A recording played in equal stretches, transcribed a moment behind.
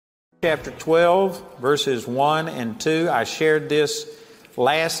Chapter 12, verses 1 and 2. I shared this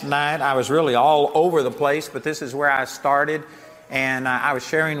last night. I was really all over the place, but this is where I started. And I was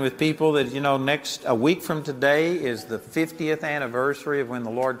sharing with people that, a week from today is the 50th anniversary of when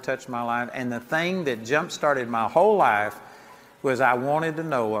the Lord touched my life. And the thing that jump-started my whole life was I wanted to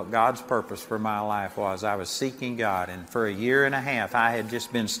know what God's purpose for my life was. I was seeking God. And for a year and a half, I had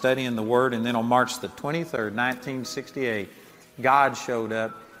just been studying the Word. And then on March the 23rd, 1968, God showed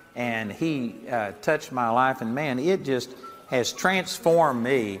up. And He touched my life, and man, it just has transformed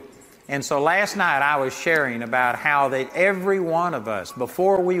me. And so last night I was sharing about how that every one of us,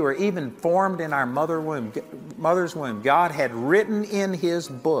 before we were even formed in our mother's womb, God had written in His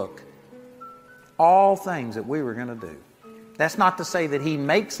book all things that we were going to do. That's not to say that He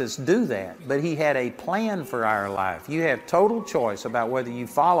makes us do that, but He had a plan for our life. You have total choice about whether you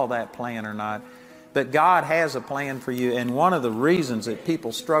follow that plan or not. But God has a plan for you, and one of the reasons that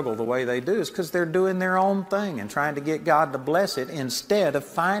people struggle the way they do is because they're doing their own thing and trying to get God to bless it instead of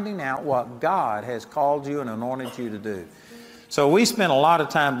finding out what God has called you and anointed you to do. So we spent a lot of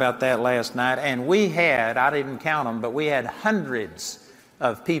time about that last night, and we had, I didn't count them, but we had hundreds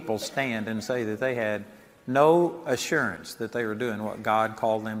of people stand and say that they had no assurance that they were doing what God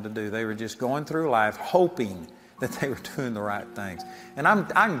called them to do. They were just going through life hoping that they were doing the right things. And I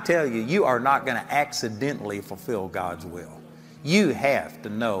can tell you, you are not going to accidentally fulfill God's will. You have to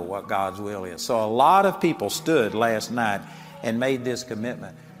know what God's will is. So a lot of people stood last night and made this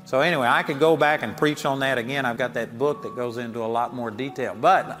commitment. So anyway, I could go back and preach on that again. I've got that book that goes into a lot more detail.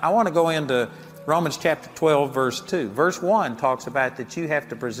 But I want to go into Romans chapter 12, verse 2. Verse 1 talks about that you have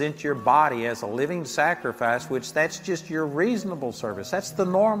to present your body as a living sacrifice, which that's just your reasonable service. That's the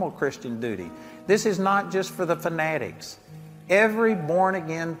normal Christian duty. This is not just for the fanatics. Every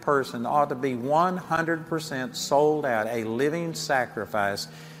born-again person ought to be 100% sold out, a living sacrifice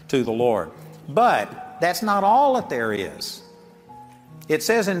to the Lord. But that's not all that there is. It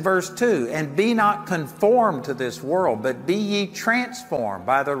says in verse 2, "And be not conformed to this world, but be ye transformed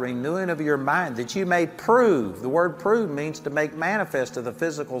by the renewing of your mind, that you may prove," the word prove means to make manifest to the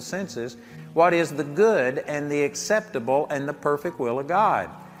physical senses, "what is the good and the acceptable and the perfect will of God."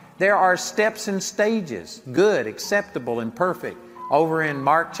 There are steps and stages, good, acceptable, and perfect. Over in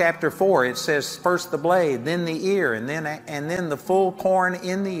Mark chapter 4, it says first the blade, then the ear, and then the full corn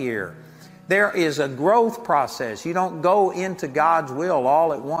in the ear. There is a growth process. You don't go into God's will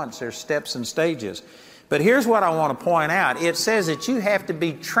all at once. There's steps and stages. But here's what I want to point out. It says that you have to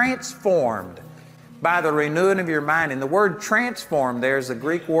be transformed by the renewing of your mind. And the word transform there is the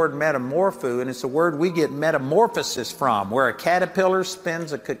Greek word metamorpho, and it's a word we get metamorphosis from, where a caterpillar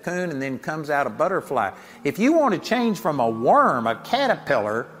spins a cocoon and then comes out a butterfly. If you want to change from a worm, a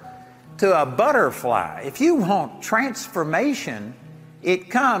caterpillar, to a butterfly, if you want transformation, it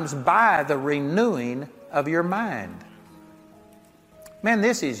comes by the renewing of your mind. Man,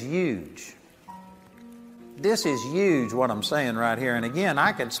 this is huge. This is huge, what I'm saying right here. And again,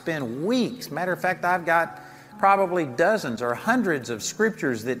 I could spend weeks. Matter of fact, I've got probably dozens or hundreds of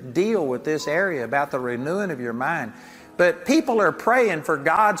scriptures that deal with this area about the renewing of your mind. But people are praying for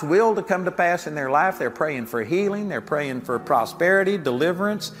God's will to come to pass in their life. They're praying for healing. They're praying for prosperity,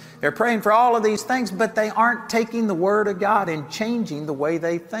 deliverance. They're praying for all of these things, but they aren't taking the Word of God and changing the way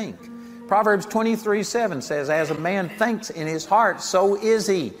they think. Proverbs 23:7 says, "As a man thinks in his heart, so is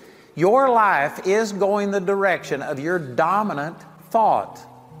he." Your life is going the direction of your dominant thought.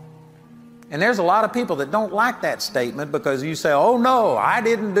 And there's a lot of people that don't like that statement because you say, "Oh no, I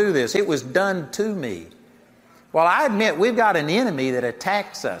didn't do this. It was done to me." Well, I admit we've got an enemy that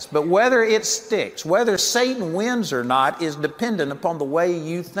attacks us, but whether it sticks, whether Satan wins or not, is dependent upon the way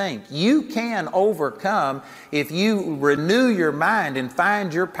you think. You can overcome if you renew your mind and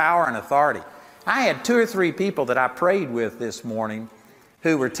find your power and authority. I had 2 or 3 people that I prayed with this morning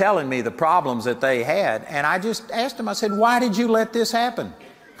who were telling me the problems that they had, and I just asked them, I said, "Why did you let this happen?"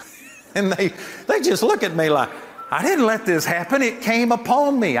 And they just look at me like, "I didn't let this happen. It came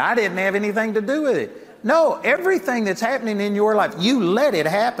upon me. I didn't have anything to do with it." No, everything that's happening in your life, you let it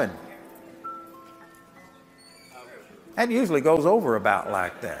happen. That usually goes over about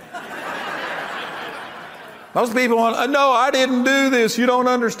like that. Most people want, "No, I didn't do this. You don't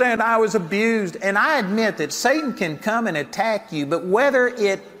understand. I was abused." And I admit that Satan can come and attack you, but whether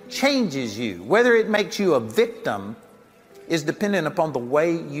it changes you, whether it makes you a victim, is dependent upon the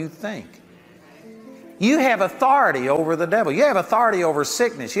way you think. You have authority over the devil. You have authority over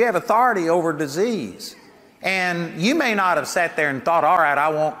sickness. You have authority over disease. And you may not have sat there and thought, "All right, I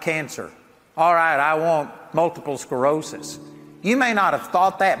want cancer. All right, I want multiple sclerosis." You may not have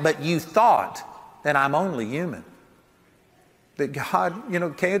thought that, but you thought that I'm only human. But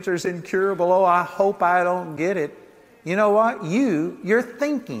God, cancer is incurable. Oh, I hope I don't get it. You know what? Your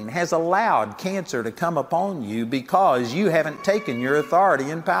thinking has allowed cancer to come upon you because you haven't taken your authority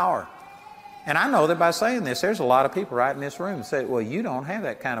and power. And I know that by saying this, there's a lot of people right in this room that say, well, you don't have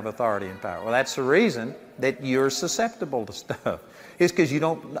that kind of authority and power. Well, that's the reason that you're susceptible to stuff. It's because you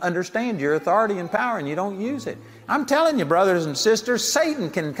don't understand your authority and power and you don't use it. I'm telling you, brothers and sisters, Satan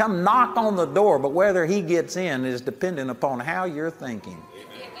can come knock on the door, but whether he gets in is dependent upon how you're thinking.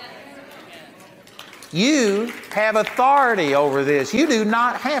 You have authority over this. You do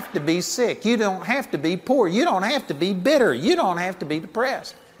not have to be sick. You don't have to be poor. You don't have to be bitter. You don't have to be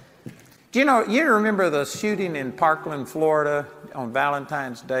depressed. Do you remember the shooting in Parkland, Florida on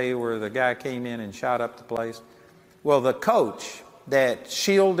Valentine's Day where the guy came in and shot up the place? Well, the coach that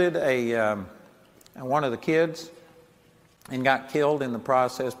shielded one of the kids and got killed in the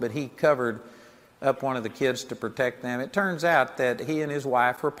process, but he covered up one of the kids to protect them. It turns out that he and his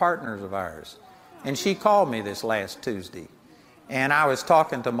wife were partners of ours. And she called me this last Tuesday. And I was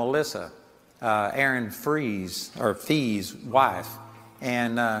talking to Melissa, Aaron Fee's wife.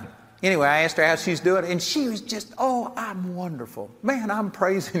 And anyway, I asked her how she's doing, and she was just, oh, I'm wonderful. Man, I'm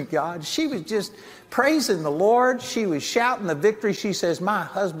praising God. She was just praising the Lord. She was shouting the victory. She says, my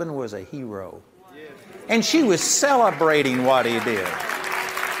husband was a hero. And she was celebrating what he did.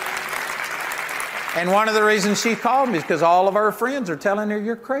 And one of the reasons she called me is because all of her friends are telling her,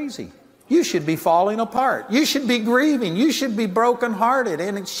 you're crazy. You should be falling apart. You should be grieving. You should be brokenhearted.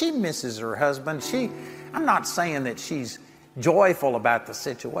 And she misses her husband. I'm not saying that she's joyful about the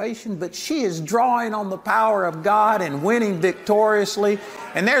situation, but she is drawing on the power of God and winning victoriously.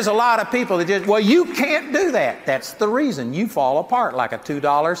 And there's a lot of people that just, well, you can't do that. That's the reason you fall apart like a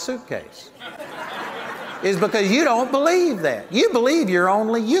 $2 suitcase. Is because you don't believe that. You believe you're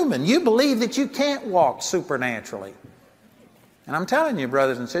only human. You believe that you can't walk supernaturally. And I'm telling you,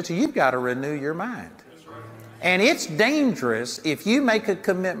 brothers and sisters, you've got to renew your mind. And it's dangerous if you make a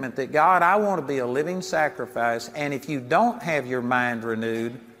commitment that, God, I want to be a living sacrifice, and if you don't have your mind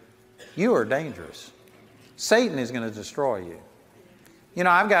renewed, you are dangerous. Satan is going to destroy you.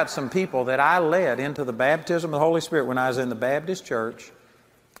 I've got some people that I led into the baptism of the Holy Spirit when I was in the Baptist church,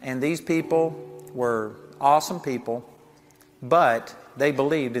 and these people were awesome people, but they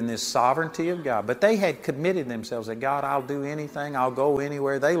believed in this sovereignty of God. But they had committed themselves that, God, I'll do anything, I'll go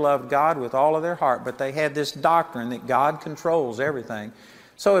anywhere. They loved God with all of their heart, but they had this doctrine that God controls everything.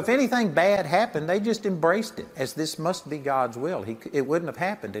 So if anything bad happened, they just embraced it as this must be God's will. It wouldn't have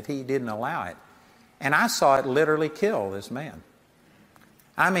happened if He didn't allow it. And I saw it literally kill this man.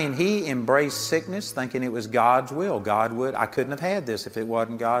 I mean, he embraced sickness thinking it was God's will. I couldn't have had this if it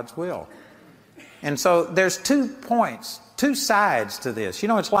wasn't God's will. And so there's 2 points, 2 sides to this.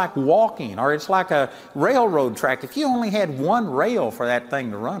 It's like walking, or it's like a railroad track. If you only had one rail for that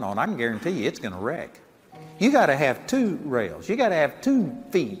thing to run on, I can guarantee you it's going to wreck. You got to have 2 rails. You got to have 2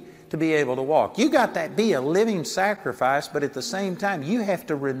 feet to be able to walk. You got to be a living sacrifice, but at the same time, you have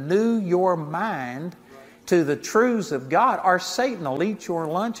to renew your mind to the truths of God, or Satan will eat your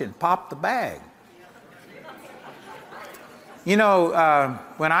lunch and pop the bag. When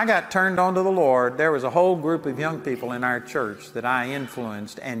I got turned on to the Lord, there was a whole group of young people in our church that I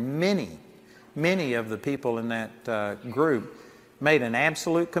influenced, and many of the people in that group made an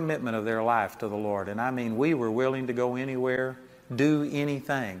absolute commitment of their life to the Lord. And I mean, we were willing to go anywhere, do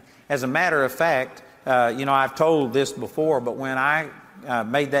anything. As a matter of fact, I've told this before, but when I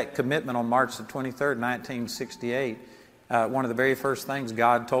made that commitment on March the 23rd, 1968, one of the very first things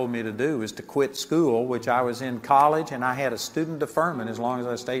God told me to do was to quit school, which I was in college, and I had a student deferment as long as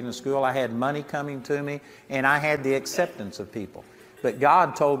I stayed in school. I had money coming to me, and I had the acceptance of people. But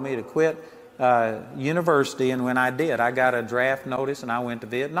God told me to quit university, and when I did, I got a draft notice, and I went to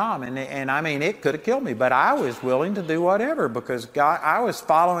Vietnam. And I mean, it could have killed me, but I was willing to do whatever because I was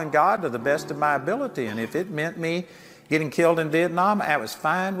following God to the best of my ability, and if it meant me getting killed in Vietnam, that was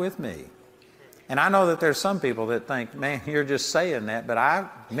fine with me. And I know that there's some people that think, man, you're just saying that, but I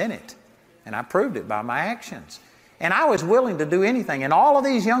meant it. And I proved it by my actions. And I was willing to do anything. And all of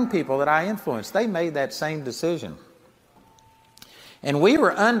these young people that I influenced, they made that same decision. And we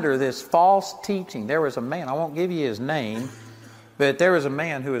were under this false teaching. There was a man, I won't give you his name, but there was a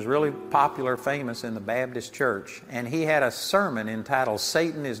man who was really popular, famous in the Baptist church. And he had a sermon entitled,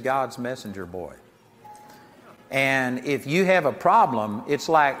 Satan is God's Messenger Boy. And if you have a problem, it's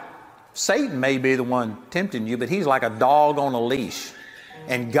like Satan may be the one tempting you, but he's like a dog on a leash.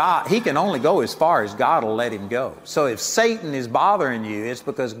 And God, he can only go as far as God will let him go. So if Satan is bothering you, it's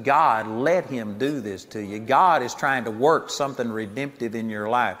because God let him do this to you. God is trying to work something redemptive in your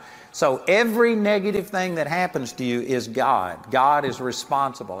life. So every negative thing that happens to you is God. God is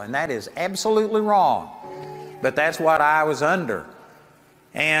responsible, and that is absolutely wrong. But that's what I was under.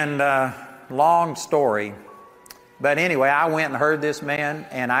 And long story. But anyway, I went and heard this man,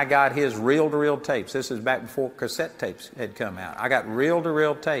 and I got his reel-to-reel tapes. This is back before cassette tapes had come out. I got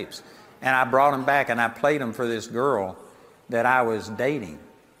reel-to-reel tapes, and I brought them back, and I played them for this girl that I was dating.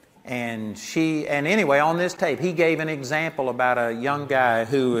 And anyway, on this tape, he gave an example about a young guy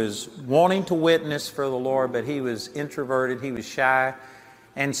who was wanting to witness for the Lord, but he was introverted, he was shy.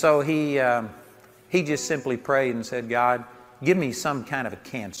 And so he just simply prayed and said, God, give me some kind of a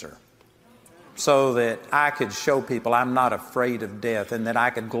cancer, so that I could show people I'm not afraid of death, and that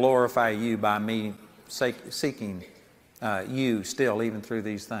I could glorify you by me seeking you still, even through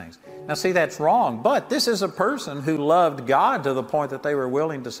these things. Now see, that's wrong, but this is a person who loved God to the point that they were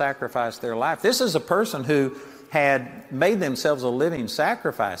willing to sacrifice their life. This is a person who had made themselves a living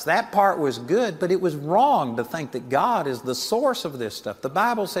sacrifice. That part was good, but it was wrong to think that God is the source of this stuff. The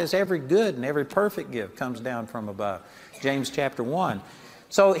Bible says every good and every perfect gift comes down from above. James chapter 1.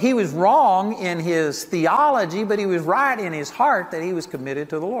 So he was wrong in his theology, but he was right in his heart that he was committed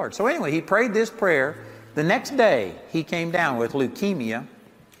to the Lord. So anyway, he prayed this prayer. The next day, he came down with leukemia,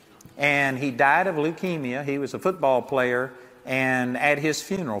 and he died of leukemia. He was a football player, and at his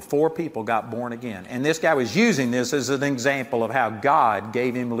funeral, 4 people got born again. And this guy was using this as an example of how God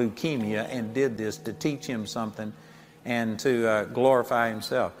gave him leukemia and did this to teach him something and to glorify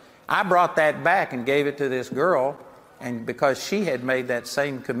himself. I brought that back and gave it to this girl. And because she had made that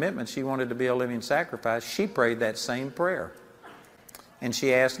same commitment, she wanted to be a living sacrifice, she prayed that same prayer. And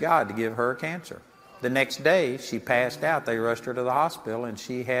she asked God to give her cancer. The next day, she passed out. They rushed her to the hospital, and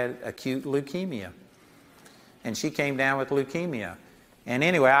she had acute leukemia. And she came down with leukemia. And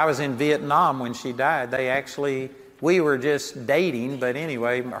anyway, I was in Vietnam when she died. We were just dating, but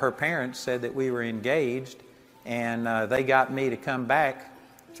anyway, her parents said that we were engaged, and they got me to come back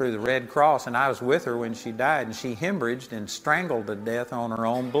through the Red Cross, and I was with her when she died, and she hemorrhaged and strangled to death on her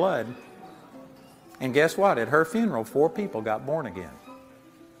own blood. And guess what? At her funeral, 4 people got born again.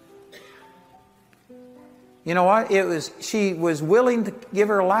 You know what? She was willing to give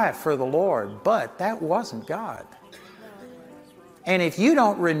her life for the Lord, but that wasn't God. And if you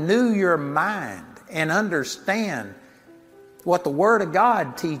don't renew your mind and understand what the Word of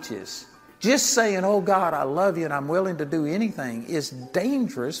God teaches, just saying, oh God, I love you and I'm willing to do anything is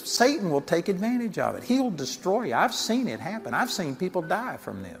dangerous. Satan will take advantage of it. He'll destroy you. I've seen it happen. I've seen people die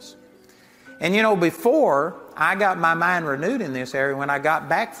from this. And you know, before I got my mind renewed in this area, when I got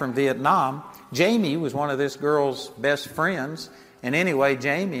back from Vietnam, Jamie was one of this girl's best friends. And anyway,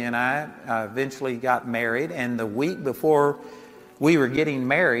 Jamie and I eventually got married. And the week before we were getting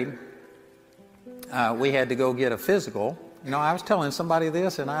married, we had to go get a physical. You know, I was telling somebody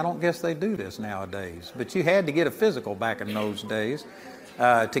this, and I don't guess they do this nowadays, but you had to get a physical back in those days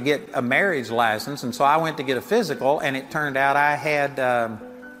to get a marriage license. And so I went to get a physical, and it turned out I had,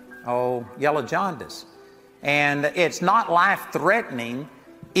 yellow jaundice. And it's not life-threatening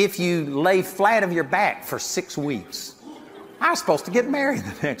if you lay flat of your back for 6 weeks. I was supposed to get married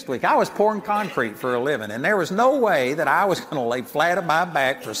the next week. I was pouring concrete for a living, and there was no way that I was going to lay flat on my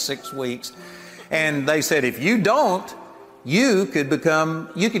back for 6 weeks. And they said, if you don't, you could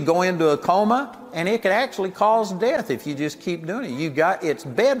go into a coma, and it could actually cause death if you just keep doing it. It's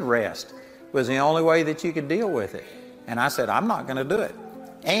bed rest was the only way that you could deal with it. And I said, I'm not going to do it.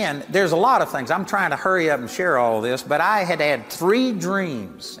 And there's a lot of things. I'm trying to hurry up and share all this, but I had 3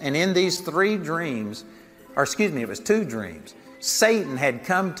 dreams. And in these 3 dreams, it was 2 dreams, Satan had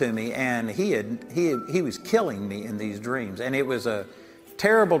come to me, and he was killing me in these dreams. And it was a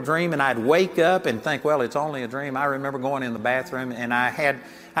terrible dream, and I'd wake up and think, well, it's only a dream. I remember going in the bathroom, and I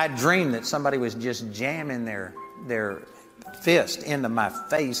dreamed that somebody was just jamming their fist into my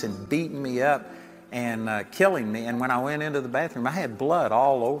face and beating me up and killing me. And when I went into the bathroom, I had blood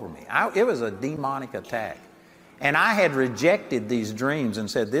all over me. It was a demonic attack. And I had rejected these dreams and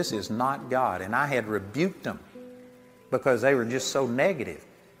said, this is not God. And I had rebuked them because they were just so negative.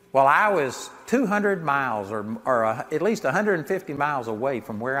 Well, I was 200 miles or at least 150 miles away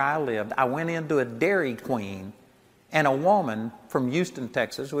from where I lived. I went into a Dairy Queen, and a woman from Houston,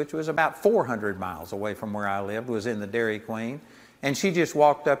 Texas, which was about 400 miles away from where I lived, was in the Dairy Queen. And she just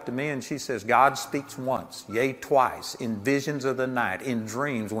walked up to me and she says, God speaks once, yea, twice, in visions of the night, in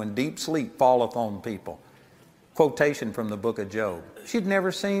dreams, when deep sleep falleth on people. Quotation from the book of Job. She'd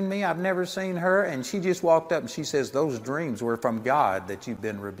never seen me, I've never seen her, and she just walked up and she says, those dreams were from God that you've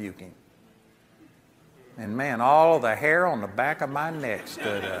been rebuking. And man, all the hair on the back of my neck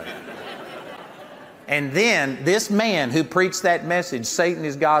stood up. And then this man who preached that message, Satan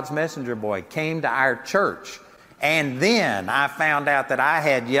is God's messenger boy, came to our church. And then I found out that I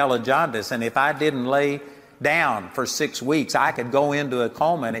had yellow jaundice, and if I didn't lay down for 6 weeks, I could go into a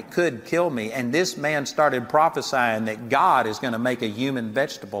coma and it could kill me. And this man started prophesying that God is going to make a human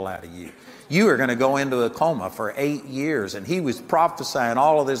vegetable out of you. You are going to go into a coma for 8 years. And he was prophesying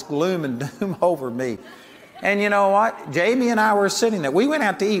all of this gloom and doom over me. And you know what? Jamie and I were sitting there. We went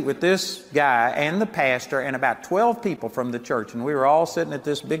out to eat with this guy and the pastor and about 12 people from the church. And we were all sitting at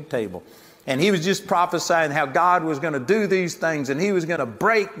this big table. And he was just prophesying how God was going to do these things. And he was going to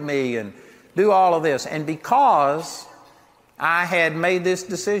break me and do all of this. And because I had made this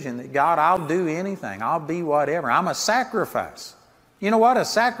decision that, God, I'll do anything. I'll be whatever. I'm a sacrifice. You know what? A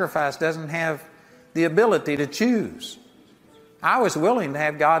sacrifice doesn't have the ability to choose. I was willing to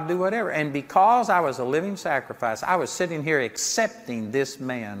have God do whatever. And because I was a living sacrifice, I was sitting here accepting this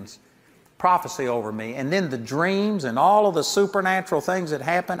man's prophecy over me. And then the dreams and all of the supernatural things that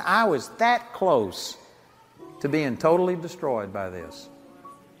happened, I was that close to being totally destroyed by this.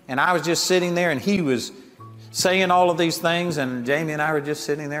 And I was just sitting there, and he was saying all of these things, and Jamie and I were just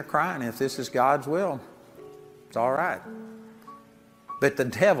sitting there crying. If this is God's will, it's all right. But the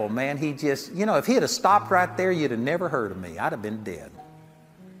devil, man, he just, if he had stopped right there, you'd have never heard of me. I'd have been dead.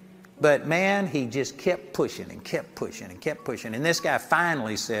 But man, he just kept pushing and kept pushing and kept pushing. And this guy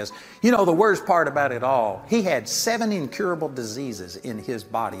finally says, the worst part about it all, he had 7 incurable diseases in his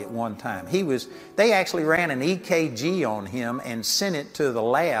body at one time. They actually ran an EKG on him and sent it to the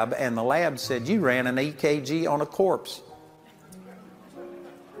lab, and the lab said, you ran an EKG on a corpse.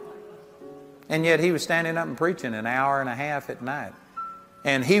 And yet he was standing up and preaching an hour and a half at night.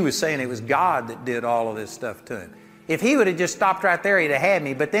 And he was saying it was God that did all of this stuff to him. If he would have just stopped right there, he'd have had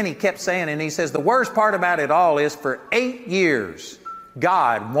me. But then he kept saying, and he says, the worst part about it all is for 8 years,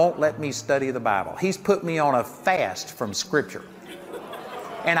 God won't let me study the Bible. He's put me on a fast from Scripture.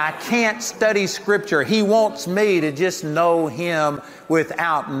 And I can't study Scripture. He wants me to just know Him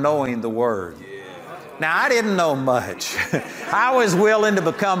without knowing the Word. Now, I didn't know much. I was willing to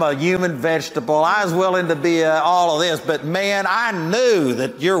become a human vegetable. I was willing to be all of this. But man, I knew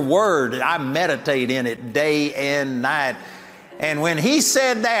that your word, I meditate in it day and night. And when he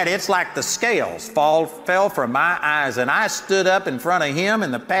said that, it's like the scales fell from my eyes. And I stood up in front of him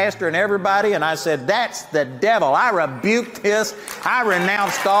and the pastor and everybody, and I said, that's the devil. I rebuked this. I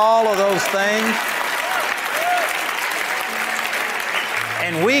renounced all of those things.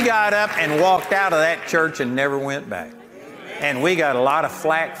 And we got up and walked out of that church and never went back. And we got a lot of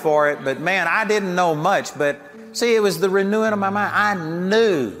flack for it. But man, I didn't know much. But see, it was the renewing of my mind. I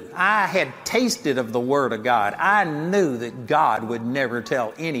knew. I had tasted of the Word of God. I knew that God would never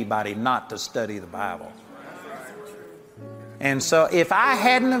tell anybody not to study the Bible. And so if I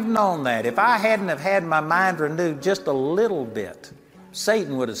hadn't have known that, if I hadn't have had my mind renewed just a little bit,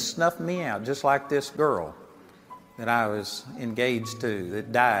 Satan would have snuffed me out just like this girl that I was engaged to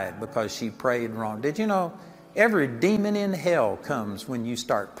that died because she prayed wrong. Did you know every demon in hell comes when you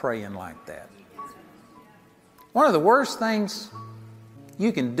start praying like that? One of the worst things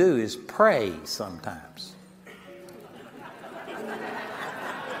you can do is pray sometimes.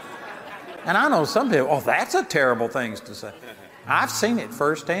 And I know some people, that's a terrible thing to say. I've seen it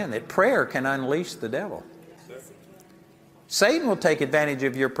firsthand that prayer can unleash the devil. Satan will take advantage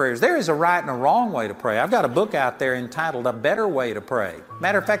of your prayers. There is a right and a wrong way to pray. I've got a book out there entitled A Better Way to Pray.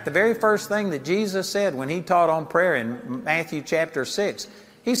 Matter of fact, the very first thing that Jesus said when He taught on prayer in Matthew chapter 6,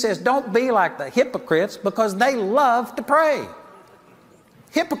 He says, don't be like the hypocrites because they love to pray.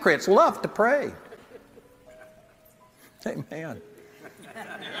 Hypocrites love to pray. Amen.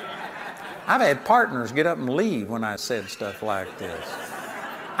 I've had partners get up and leave when I said stuff like this.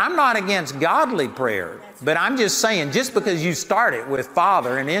 I'm not against godly prayer, but I'm just saying just because you start it with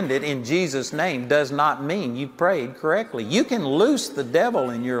Father and end it in Jesus' name does not mean you prayed correctly. You can loose the devil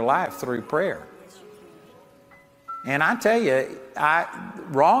in your life through prayer. And I tell you,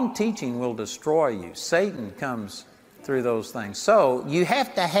 wrong teaching will destroy you. Satan comes through those things. So you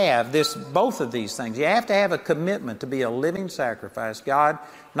have to have both of these things. You have to have a commitment to be a living sacrifice. God,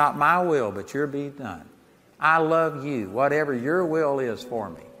 not my will, but your be done. I love you, whatever your will is for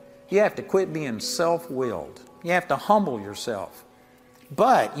me. You have to quit being self-willed. You have to humble yourself.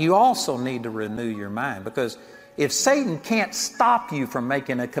 But you also need to renew your mind, because if Satan can't stop you from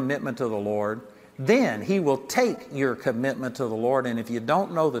making a commitment to the Lord, then he will take your commitment to the Lord, and if you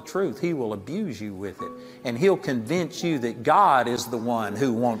don't know the truth, he will abuse you with it. And he'll convince you that God is the one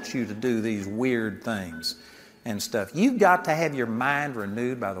who wants you to do these weird things and stuff. You've got to have your mind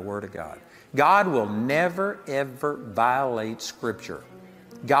renewed by the Word of God. God will never, ever violate Scripture.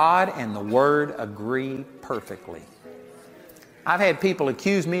 God and the Word agree perfectly. I've had people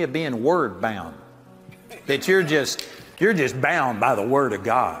accuse me of being word bound, that you're just bound by the Word of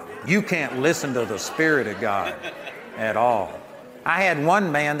God. You can't listen to the Spirit of God at all. I had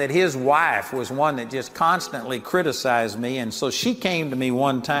one man that his wife was one that just constantly criticized me, and so she came to me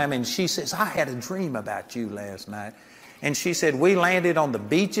one time and she says, I had a dream about you last night. And she said, we landed on the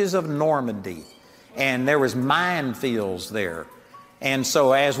beaches of Normandy and there was minefields there. And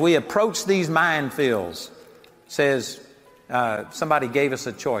so as we approached these minefields, somebody gave us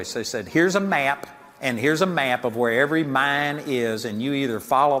a choice. They said, here's a map, and here's a map of where every mine is, and you either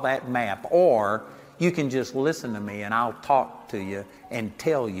follow that map or you can just listen to me and I'll talk to you and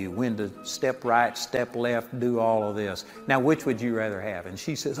tell you when to step right, step left, do all of this. Now, which would you rather have? And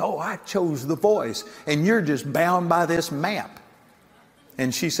she says, oh, I chose the voice, and you're just bound by this map.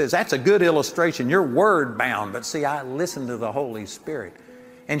 And she says, that's a good illustration. You're word bound, but see, I listen to the Holy Spirit.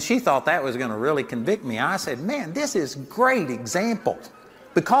 And she thought that was going to really convict me. I said, man, this is great example.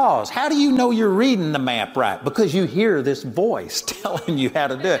 Because how do you know you're reading the map right? Because you hear this voice telling you how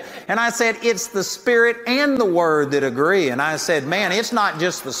to do it. And I said, it's the Spirit and the Word that agree. And I said, man, it's not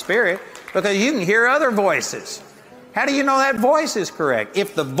just the Spirit, because you can hear other voices. How do you know that voice is correct?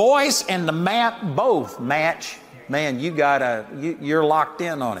 If the voice and the map both match, man, you're locked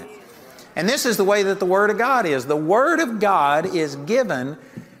in on it. And this is the way that the Word of God is. The Word of God is given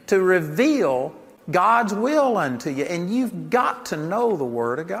to reveal God's will unto you. And you've got to know the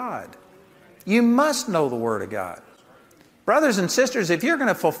Word of God. You must know the Word of God. Brothers and sisters, if you're going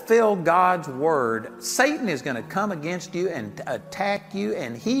to fulfill God's Word, Satan is going to come against you and attack you,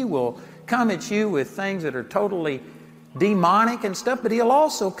 and he will come at you with things that are totally demonic and stuff, but he'll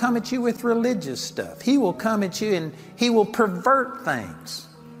also come at you with religious stuff. He will come at you and he will pervert things.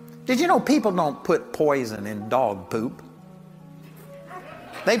 Did you know people don't put poison in dog poop?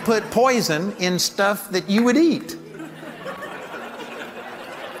 They put poison in stuff that you would eat.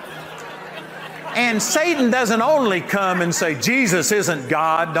 And Satan doesn't only come and say, Jesus isn't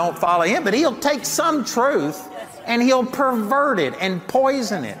God, don't follow him, but he'll take some truth and he'll pervert it and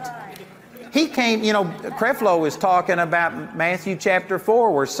poison it. He came, Creflo was talking about Matthew chapter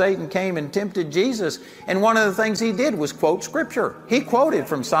 4, where Satan came and tempted Jesus, and one of the things he did was quote Scripture. He quoted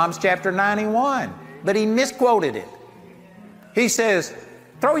from Psalms chapter 91, but he misquoted it. He says,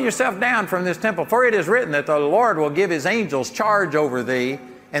 throw yourself down from this temple, for it is written that the Lord will give his angels charge over thee,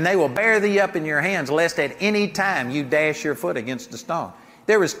 and they will bear thee up in your hands, lest at any time you dash your foot against a stone.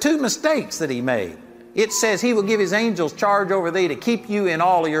 There was two mistakes that he made. It says he will give his angels charge over thee to keep you in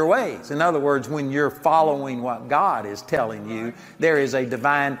all of your ways. In other words, when you're following what God is telling you, there is a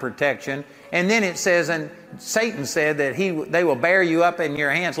divine protection. And then it says, and Satan said that they will bear you up in your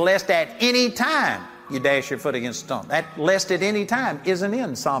hands, lest at any time you dash your foot against a stone. That lest at any time isn't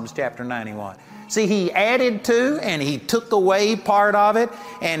in Psalms chapter 91. See, he added to and he took away part of it,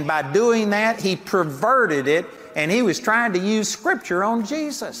 and by doing that, he perverted it, and he was trying to use Scripture on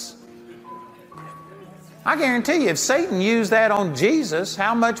Jesus. I guarantee you, if Satan used that on Jesus,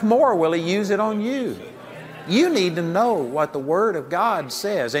 how much more will he use it on you? You need to know what the Word of God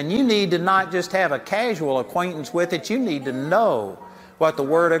says, and you need to not just have a casual acquaintance with it. You need to know what the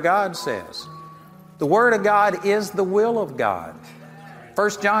Word of God says. The Word of God is the will of God. 1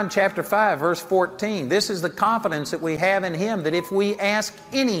 John chapter 5, verse 14, this is the confidence that we have in Him, that if we ask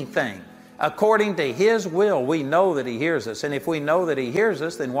anything according to His will, we know that He hears us. And if we know that He hears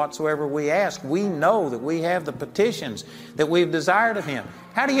us, then whatsoever we ask, we know that we have the petitions that we've desired of Him.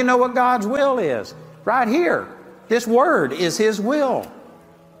 How do you know what God's will is? Right here. This Word is His will.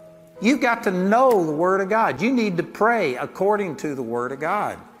 You've got to know the Word of God. You need to pray according to the Word of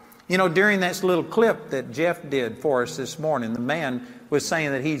God. During that little clip that Jeff did for us this morning, the man was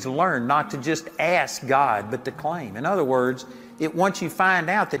saying that he's learned not to just ask God, but to claim. In other words, once you find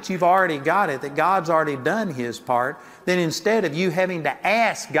out that you've already got it, that God's already done His part, then instead of you having to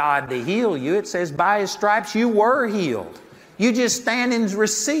ask God to heal you, it says by His stripes you were healed. You just stand and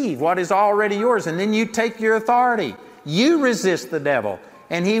receive what is already yours, and then you take your authority. You resist the devil,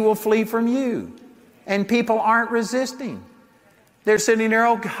 and he will flee from you. And people aren't resisting. They're sitting there,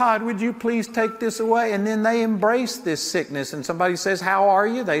 oh God, would you please take this away? And then they embrace this sickness, and somebody says, how are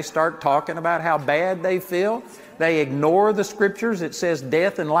you? They start talking about how bad they feel. They ignore the Scriptures. It says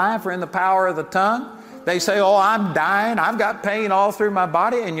death and life are in the power of the tongue. They say, oh, I'm dying. I've got pain all through my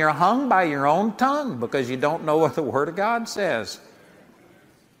body. And you're hung by your own tongue because you don't know what the Word of God says.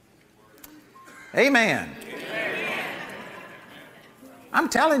 Amen. I'm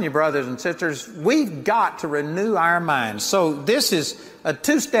telling you, brothers and sisters, we've got to renew our minds. So this is a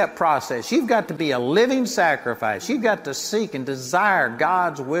two-step process. You've got to be a living sacrifice. You've got to seek and desire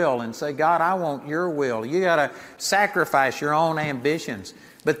God's will and say, God, I want your will. You got to sacrifice your own ambitions.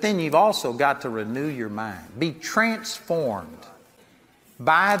 But then you've also got to renew your mind. Be transformed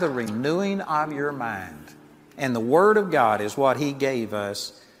by the renewing of your mind. And the Word of God is what He gave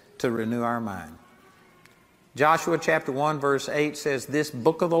us to renew our mind. Joshua chapter 1 verse 8 says, this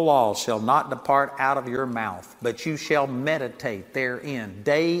book of the law shall not depart out of your mouth, but you shall meditate therein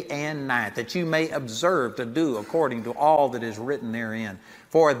day and night, that you may observe to do according to all that is written therein.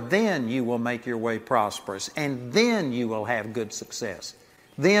 For then you will make your way prosperous, and then you will have good success.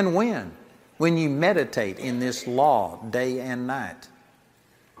 Then when? When you meditate in this law day and night.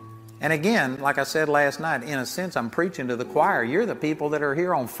 And again, like I said last night, in a sense I'm preaching to the choir. You're the people that are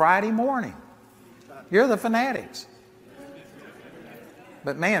here on Friday morning. You're the fanatics.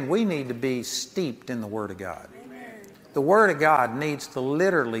 But man, we need to be steeped in the Word of God. The Word of God needs to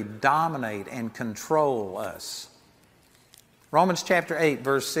literally dominate and control us. Romans chapter 8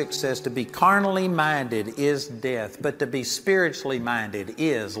 verse 6 says, to be carnally minded is death, but to be spiritually minded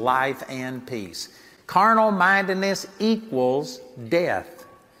is life and peace. Carnal mindedness equals death.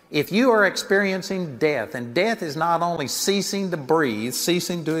 If you are experiencing death, and death is not only ceasing to breathe,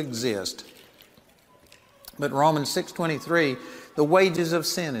 ceasing to exist, but Romans 6:23, the wages of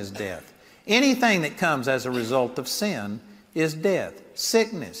sin is death. Anything that comes as a result of sin is death.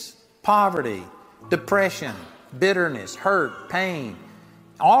 Sickness, poverty, depression, bitterness, hurt, pain.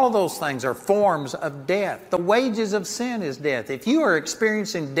 All of those things are forms of death. The wages of sin is death. If you are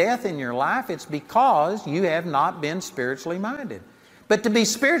experiencing death in your life, it's because you have not been spiritually minded. But to be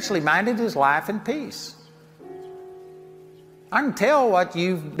spiritually minded is life and peace. I can tell what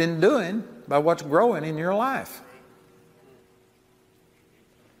you've been doing by what's growing in your life.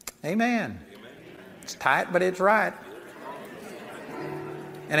 Amen. It's tight, but it's right.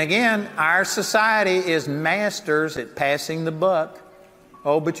 And again, our society is masters at passing the buck.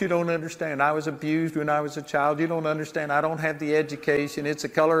 Oh, but you don't understand. I was abused when I was a child. You don't understand. I don't have the education. It's the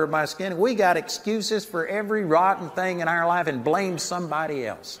color of my skin. We got excuses for every rotten thing in our life and blame somebody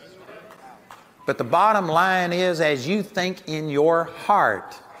else. But the bottom line is, as you think in your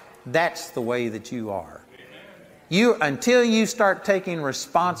heart, that's the way that you are. Until you start taking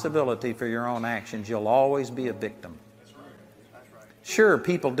responsibility for your own actions, you'll always be a victim. Sure,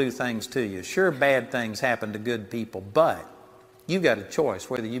 people do things to you. Sure, bad things happen to good people. But you've got a choice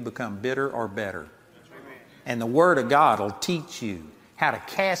whether you become bitter or better. And the Word of God will teach you how to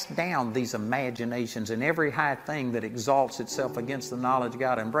cast down these imaginations and every high thing that exalts itself against the knowledge of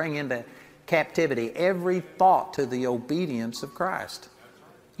God, and bring into captivity every thought to the obedience of Christ.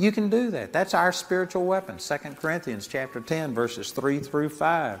 You can do that. That's our spiritual weapon. 2 Corinthians chapter 10 verses 3 through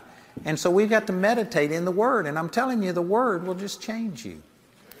 5. And so we've got to meditate in the Word. And I'm telling you, the Word will just change you.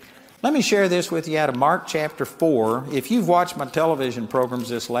 Let me share this with you out of Mark chapter 4. If you've watched my television programs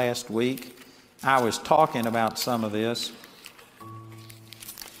this last week, I was talking about some of this.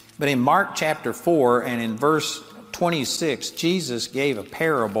 But in Mark chapter 4 and in verse 26, Jesus gave a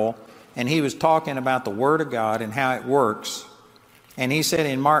parable, and He was talking about the Word of God and how it works. And He said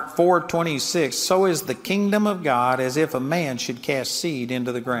in Mark 4:26, so is the kingdom of God as if a man should cast seed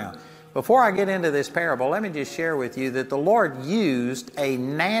into the ground. Before I get into this parable, let me just share with you that the Lord used a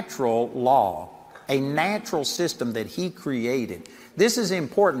natural law, a natural system that He created. This is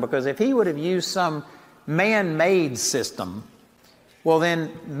important because if He would have used some man-made system, well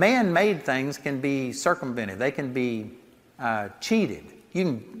then man-made things can be circumvented. They can be cheated. You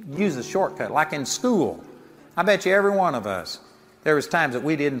can use a shortcut, like in school. I bet you every one of us, there was times that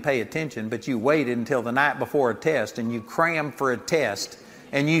we didn't pay attention, but you waited until the night before a test and you crammed for a test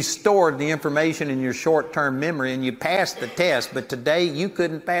and you stored the information in your short-term memory and you passed the test. But today you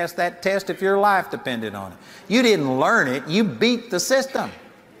couldn't pass that test if your life depended on it. You didn't learn it, you beat the system.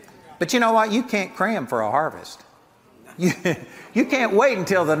 But you know what? You can't cram for a harvest. You can't wait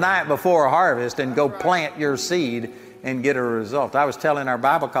until the night before a harvest and go plant your seed and get a result. I was telling our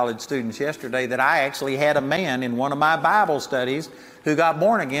Bible college students yesterday that I actually had a man in one of my Bible studies who got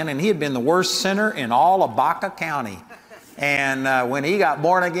born again, and he had been the worst sinner in all of Baca County. And when he got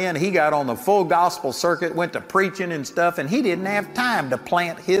born again, he got on the full gospel circuit, went to preaching and stuff, and he didn't have time to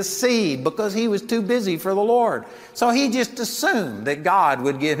plant his seed because he was too busy for the Lord. So he just assumed that God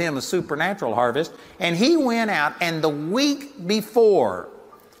would give him a supernatural harvest, and he went out, and the week before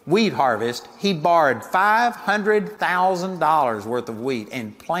wheat harvest, he borrowed $500,000 worth of wheat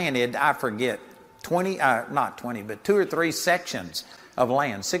and planted, I forget, 2 or 3 sections of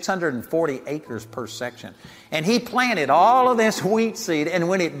land, 640 acres per section. And he planted all of this wheat seed, and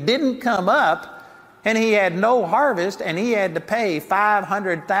when it didn't come up, and he had no harvest, and he had to pay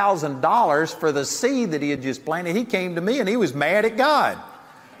 $500,000 for the seed that he had just planted, he came to me and he was mad at God.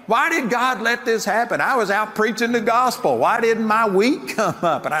 Why did God let this happen? I was out preaching the gospel. Why didn't my wheat come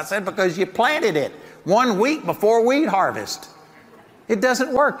up? And I said, because you planted it 1 week before wheat harvest. It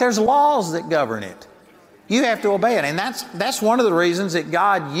doesn't work. There's laws that govern it. You have to obey it. And that's one of the reasons that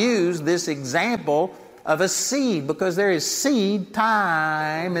God used this example of a seed, because there is seed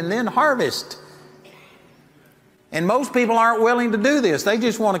time and then harvest. And most people aren't willing to do this. They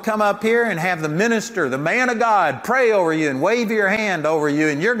just want to come up here and have the minister, the man of God, pray over you and wave your hand over you,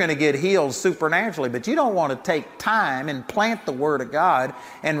 and you're going to get healed supernaturally. But you don't want to take time and plant the Word of God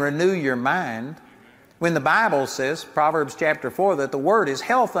and renew your mind. When the Bible says, Proverbs chapter 4, that the Word is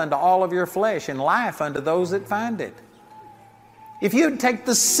health unto all of your flesh and life unto those that find it. If you'd take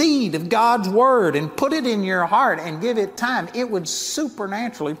the seed of God's Word and put it in your heart and give it time, it would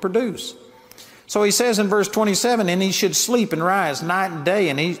supernaturally produce. So he says in verse 27, and he should sleep and rise night and day,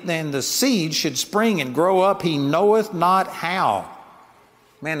 and the seed should spring and grow up, he knoweth not how.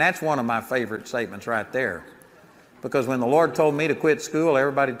 Man, that's one of my favorite statements right there. Because when the Lord told me to quit school,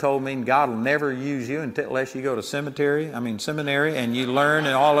 everybody told me God will never use you unless you go to seminary, and you learn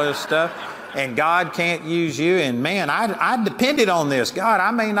and all this stuff. And God can't use you. And man, I depended on this. God,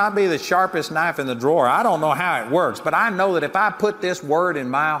 I may not be the sharpest knife in the drawer. I don't know how it works. But I know that if I put this word in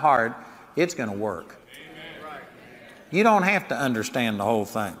my heart, it's going to work. You don't have to understand the whole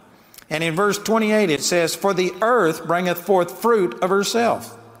thing. And in verse 28 it says, for the earth bringeth forth fruit of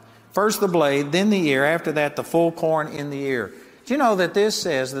herself. First the blade, then the ear, after that the full corn in the ear. Do you know that this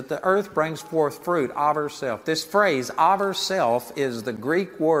says that the earth brings forth fruit of herself? This phrase, of herself, is the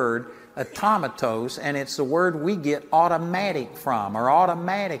Greek word automatos, and it's the word we get automatic from, or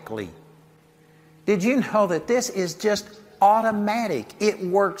automatically. Did you know that this is just automatic? It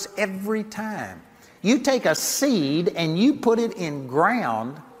works every time. You take a seed and you put it in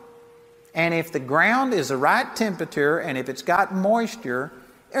ground, and if the ground is the right temperature and if it's got moisture,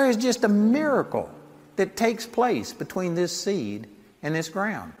 there is just a miracle that takes place between this seed and this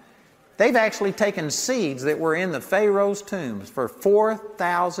ground. They've actually taken seeds that were in the Pharaoh's tombs for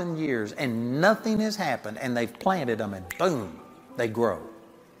 4,000 years and nothing has happened, and they've planted them and boom, they grow.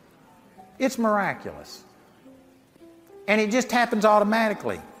 It's miraculous. And it just happens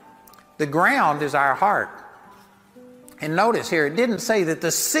automatically. The ground is our heart. And notice here, it didn't say that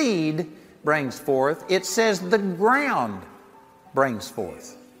the seed brings forth. It says the ground brings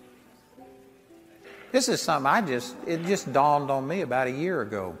forth. This is something it just dawned on me about a year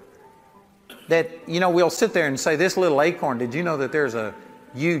ago. That, we'll sit there and say, this little acorn, did you know that there's a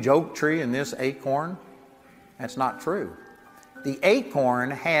huge oak tree in this acorn? That's not true. The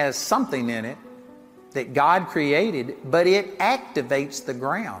acorn has something in it that God created, but it activates the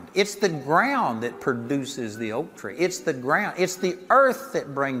ground. It's the ground that produces the oak tree. It's the ground. It's the earth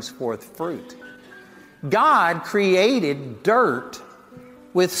that brings forth fruit. God created dirt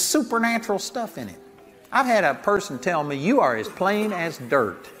with supernatural stuff in it. I've had a person tell me, you are as plain as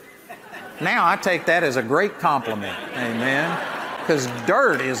dirt. Now I take that as a great compliment. Amen. Because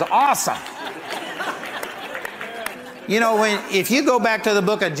dirt is awesome. If you go back to the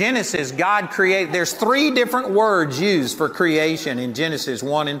book of Genesis, God created, there's 3 different words used for creation in Genesis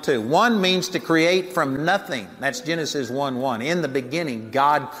 1 and 2. One means to create from nothing. That's Genesis 1:1. In the beginning,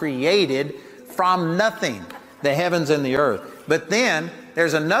 God created from nothing the heavens and the earth. But then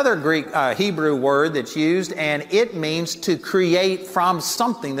there's another Hebrew word that's used, and it means to create from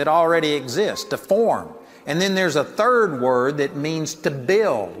something that already exists, to form. And then there's a third word that means to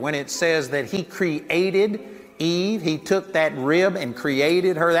build. When it says that He created Eve, He took that rib and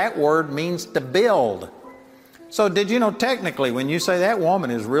created her. That word means to build. So did you know technically when you say that woman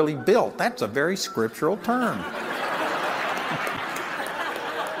is really built, that's a very scriptural term.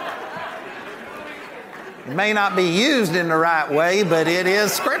 It may not be used in the right way, but it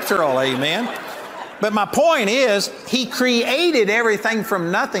is scriptural, amen. But my point is, He created everything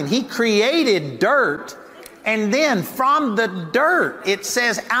from nothing. He created dirt. And then from the dirt, it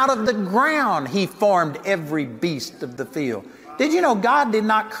says, out of the ground, He formed every beast of the field. Did you know God did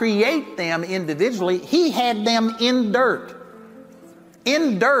not create them individually? He had them in dirt.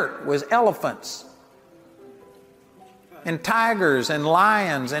 In dirt was elephants and tigers and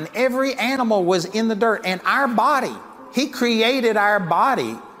lions, and every animal was in the dirt. And our body, He created our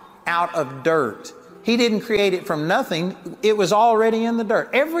body out of dirt. He didn't create it from nothing. It was already in the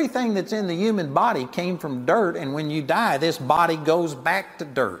dirt. Everything that's in the human body came from dirt, and when you die, this body goes back to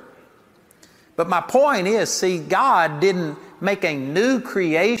dirt. But my point is, see, God didn't make a new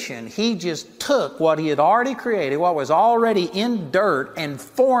creation. He just took what He had already created, what was already in dirt, and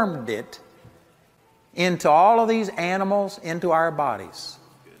formed it into all of these animals, into our bodies.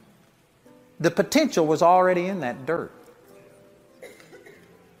 The potential was already in that dirt.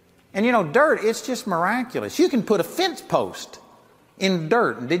 And you know, dirt, it's just miraculous. You can put a fence post in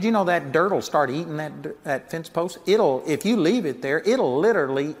dirt. And did you know that dirt will start eating that fence post? If you leave it there, it'll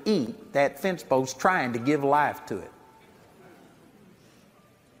literally eat that fence post trying to give life to it.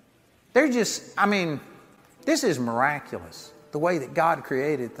 This is miraculous, the way that God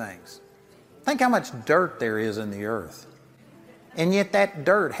created things. Think how much dirt there is in the earth. And yet that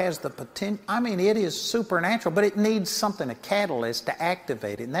dirt has the potential. It is supernatural, but it needs something, a catalyst, to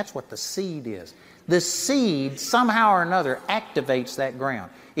activate it. And that's what the seed is. The seed, somehow or another, activates that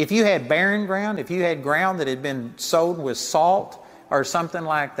ground. If you had barren ground, if you had ground that had been sowed with salt or something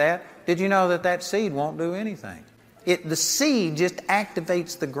like that, did you know that seed won't do anything? The seed just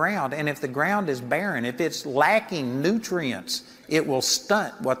activates the ground. And if the ground is barren, if it's lacking nutrients, it will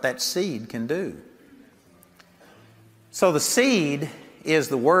stunt what that seed can do. So the seed is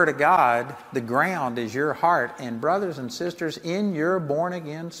the Word of God. The ground is your heart. And brothers and sisters, in your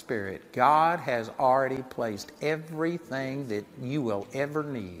born-again spirit, God has already placed everything that you will ever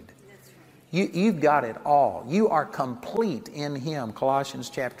need. You've got it all. You are complete in Him. Colossians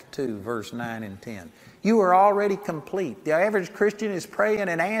chapter 2, verse 9 and 10. You are already complete. The average Christian is praying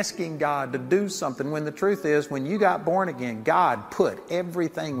and asking God to do something, when the truth is, when you got born again, God put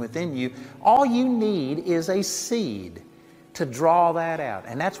everything within you. All you need is a seed to draw that out.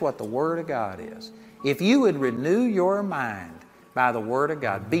 And that's what the Word of God is. If you would renew your mind by the Word of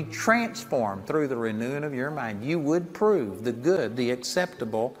God, be transformed through the renewing of your mind, you would prove the good, the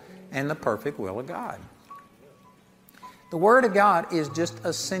acceptable, and the perfect will of God. The Word of God is just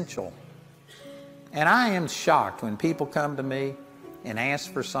essential. And I am shocked when people come to me and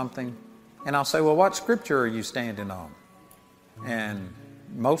ask for something, and I'll say, well, what scripture are you standing on? And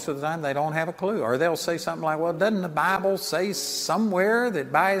most of the time they don't have a clue. Or they'll say something like, well, doesn't the Bible say somewhere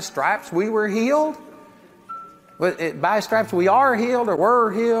that by His stripes we were healed? By His stripes we are healed or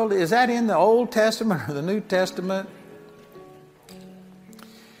were healed. Is that in the Old Testament or the New Testament?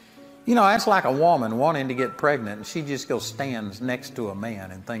 You know, that's like a woman wanting to get pregnant and she just goes stands next to a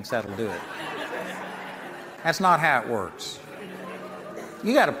man and thinks that'll do it. That's not how it works.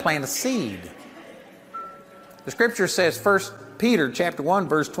 You got to plant a seed. The Scripture says, 1 Peter chapter 1,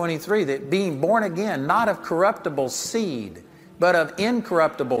 verse 23, that being born again, not of corruptible seed, but of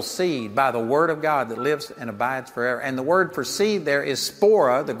incorruptible seed, by the Word of God that lives and abides forever. And the word for seed there is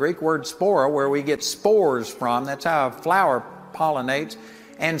spora, the Greek word spora, where we get spores from. That's how a flower pollinates.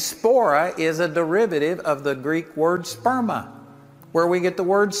 And spora is a derivative of the Greek word sperma, where we get the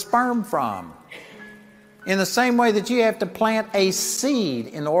word sperm from. In the same way that you have to plant a seed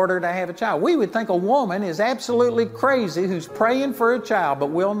in order to have a child. We would think a woman is absolutely crazy who's praying for a child but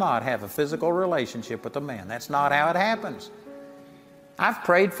will not have a physical relationship with a man. That's not how it happens. I've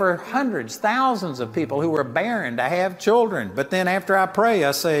prayed for hundreds, thousands of people who were barren to have children. But then after I pray,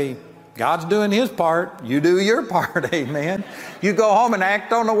 I say, God's doing His part. You do your part, amen. You go home and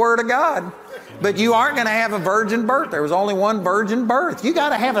act on the Word of God. But you aren't going to have a virgin birth. There was only one virgin birth. You got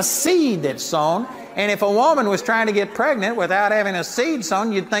to have a seed that's sown. And if a woman was trying to get pregnant without having a seed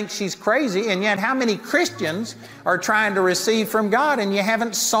sown, you'd think she's crazy. And yet how many Christians are trying to receive from God and you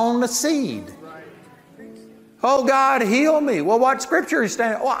haven't sown the seed? Oh, God, heal me. Well, what scripture is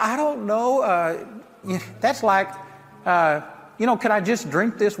standing? Well, I don't know. That's like, could I just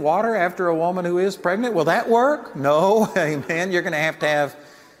drink this water after a woman who is pregnant? Will that work? No, amen. You're going to have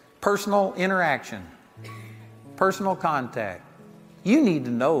personal interaction, personal contact. You need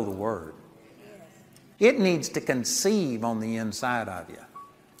to know the Word. It needs to conceive on the inside of you.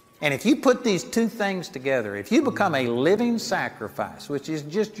 And if you put these two things together, if you become a living sacrifice, which is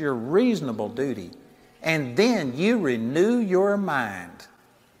just your reasonable duty, and then you renew your mind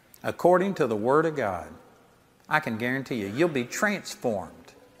according to the Word of God, I can guarantee you, you'll be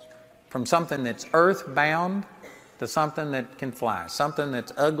transformed from something that's earthbound to something that can fly, something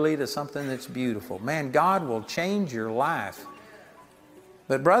that's ugly to something that's beautiful. Man, God will change your life.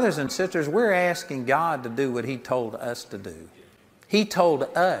 But brothers and sisters, we're asking God to do what He told us to do. He told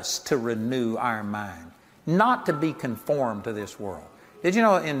us to renew our mind, not to be conformed to this world. Did you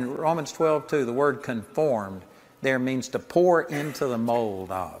know in Romans 12:2, the word conformed there means to pour into the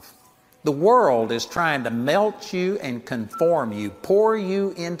mold of. The world is trying to melt you and conform you, pour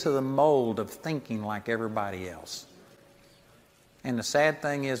you into the mold of thinking like everybody else. And the sad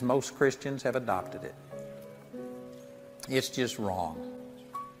thing is most Christians have adopted it. It's just wrong.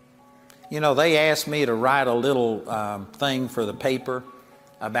 You know, they asked me to write a little thing for the paper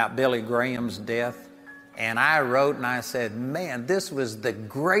about Billy Graham's death. And I wrote and I said, man, this was the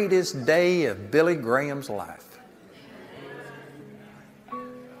greatest day of Billy Graham's life.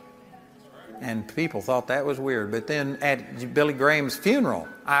 And people thought that was weird. But then at Billy Graham's funeral,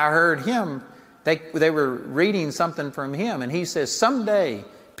 I heard him, they were reading something from him, and he says, someday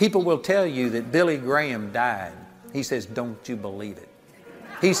people will tell you that Billy Graham died. He says, don't you believe it.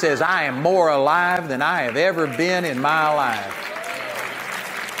 He says, I am more alive than I have ever been in my life.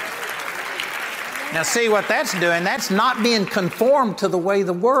 Now see what that's doing? That's not being conformed to the way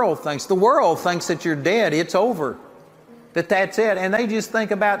the world thinks. The world thinks that you're dead, it's over, that that's it. And they just think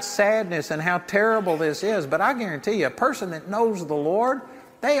about sadness and how terrible this is. But I guarantee you, a person that knows the Lord,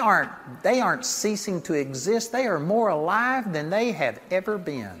 they aren't ceasing to exist. They are more alive than they have ever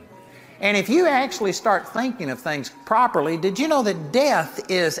been. And if you actually start thinking of things properly, did you know that death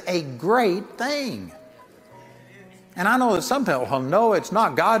is a great thing? And I know that some people, well, no, it's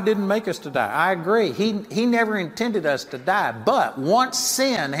not. God didn't make us to die. I agree. He never intended us to die. But once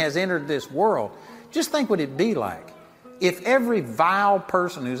sin has entered this world, just think what it'd be like if every vile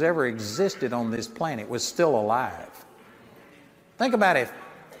person who's ever existed on this planet was still alive. Think about if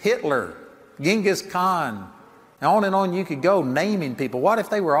Hitler, Genghis Khan, on and on you could go naming people. What if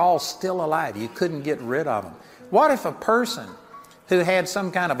they were all still alive? You couldn't get rid of them. What if a person who had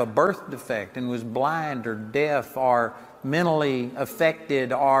some kind of a birth defect and was blind or deaf or mentally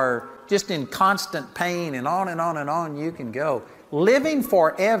affected or just in constant pain, and on and on and on you can go. Living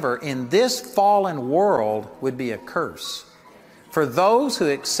forever in this fallen world would be a curse. For those who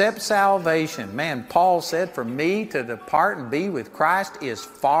accept salvation, man, Paul said, for me to depart and be with Christ is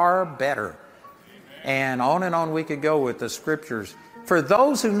far better. And on we could go with the scriptures. For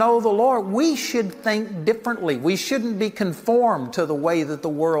those who know the Lord, we should think differently. We shouldn't be conformed to the way that the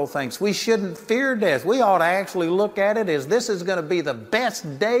world thinks. We shouldn't fear death. We ought to actually look at it as this is going to be the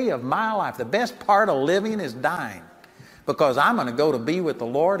best day of my life. The best part of living is dying. Because I'm going to go to be with the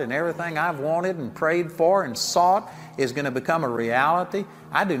Lord, and everything I've wanted and prayed for and sought is going to become a reality.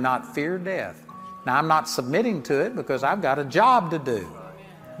 I do not fear death. Now, I'm not submitting to it because I've got a job to do.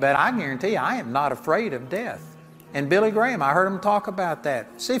 But I guarantee you, I am not afraid of death. And Billy Graham, I heard him talk about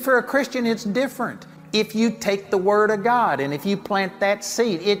that. See, for a Christian, it's different. If you take the Word of God and if you plant that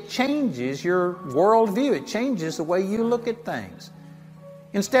seed, it changes your worldview. It changes the way you look at things.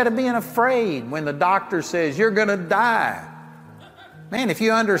 Instead of being afraid when the doctor says, you're going to die. Man, if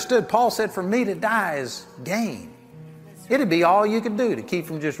you understood, Paul said, for me to die is gain. It'd be all you could do to keep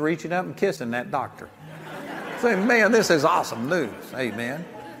from just reaching up and kissing that doctor. Say, man, this is awesome news. Amen.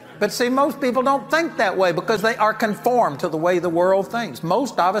 But see, most people don't think that way because they are conformed to the way the world thinks.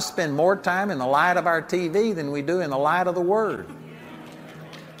 Most of us spend more time in the light of our TV than we do in the light of the Word.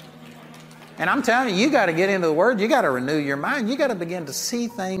 And I'm telling you, you got to get into the Word. You got to renew your mind. You got to begin to see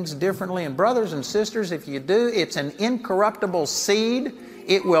things differently. And brothers and sisters, if you do, it's an incorruptible seed.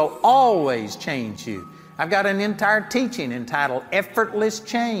 It will always change you. I've got an entire teaching entitled Effortless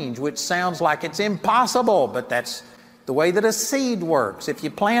Change, which sounds like it's impossible, but that's the way that a seed works. If you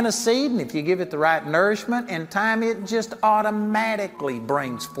plant a seed and if you give it the right nourishment and time, it just automatically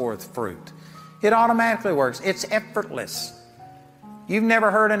brings forth fruit. It automatically works. It's effortless. You've never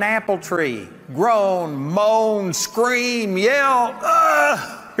heard an apple tree groan, moan, scream, yell,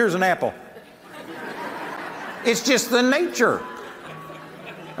 here's an apple. It's just the nature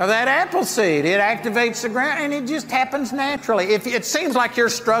of that apple seed. It activates the ground and it just happens naturally. If it seems like you're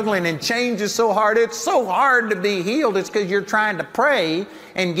struggling and change is so hard, it's so hard to be healed, it's because you're trying to pray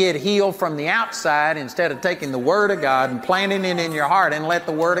and get healed from the outside instead of taking the Word of God and planting it in your heart and let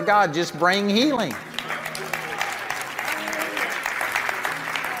the Word of God just bring healing.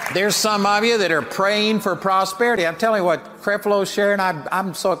 There's some of you that are praying for prosperity. I'm telling you what, Creflo's sharing,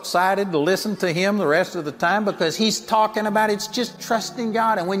 I'm so excited to listen to him the rest of the time because he's talking about it's just trusting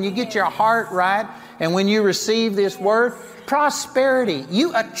God. And when you get your heart right and when you receive this word, prosperity,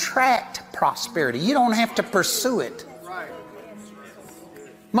 you attract prosperity. You don't have to pursue it.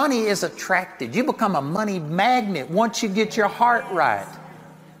 Money is attracted. You become a money magnet once you get your heart right.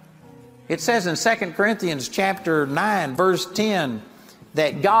 It says in 2 Corinthians chapter 9, verse 10,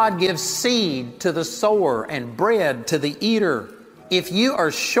 that God gives seed to the sower and bread to the eater. If you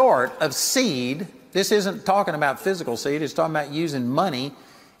are short of seed, this isn't talking about physical seed, it's talking about using money.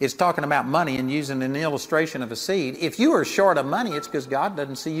 It's talking about money and using an illustration of a seed. If you are short of money, it's because God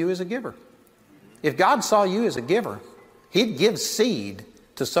doesn't see you as a giver. If God saw you as a giver, He'd give seed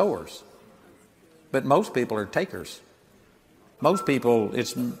to sowers. But most people are takers. Most people,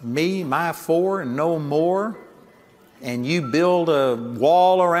 it's me, my four, and no more. and you build a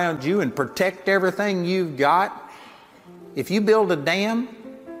wall around you and protect everything you've got, if you build a dam,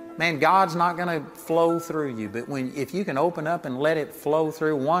 man, God's not going to flow through you. But if you can open up and let it flow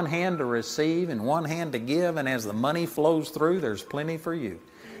through, one hand to receive and one hand to give, and as the money flows through, there's plenty for you.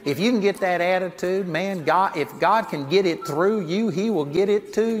 If you can get that attitude, man, if God can get it through you, He will get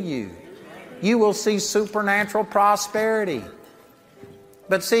it to you. You will see supernatural prosperity.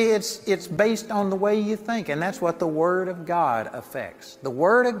 But see, it's based on the way you think, and that's what the Word of God affects. The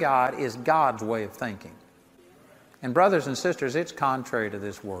Word of God is God's way of thinking. And brothers and sisters, it's contrary to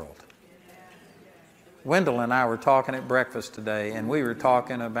this world. Wendell and I were talking at breakfast today, and we were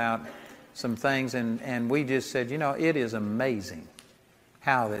talking about some things, and we just said, you know, it is amazing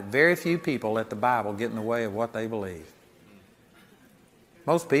how that very few people let the Bible get in the way of what they believe.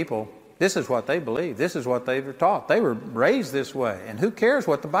 Most people, this is what they believe. This is what they were taught. They were raised this way. And who cares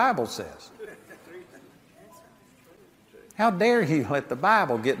what the Bible says? How dare you let the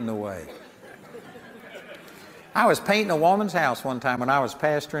Bible get in the way? I was painting a woman's house one time when I was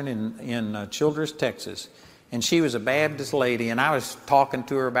pastoring in Childress, Texas. And she was a Baptist lady, and I was talking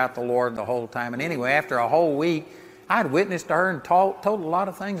to her about the Lord the whole time. And anyway, after a whole week, I'd witnessed to her and told a lot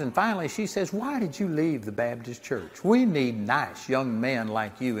of things, and finally she says, "Why did you leave the Baptist church? We need nice young men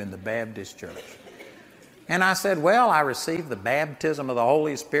like you in the Baptist church." And I said, "Well, I received the baptism of the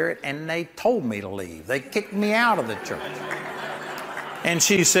Holy Spirit, and they told me to leave. They kicked me out of the church." And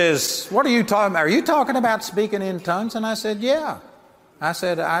she says, "What are you talking about? Are you talking about speaking in tongues?" And I said, "Yeah." I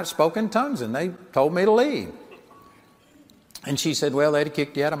said, "I spoke in tongues, and they told me to leave." And she said, "Well, they'd have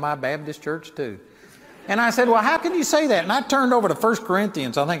kicked you out of my Baptist church too." And I said, "Well, how can you say that?" And I turned over to 1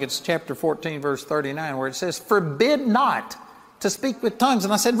 Corinthians, I think it's chapter 14, verse 39, where it says, "Forbid not to speak with tongues."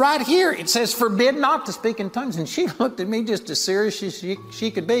 And I said, right here, it says, "Forbid not to speak in tongues." And she looked at me just as serious as she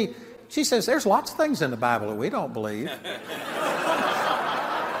could be. She says, "There's lots of things in the Bible that we don't believe."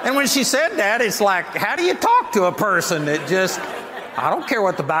 And when she said that, it's like, how do you talk to a person that just, I don't care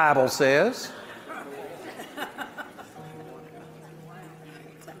what the Bible says?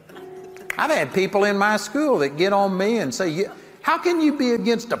 I've had people in my school that get on me and say, "How can you be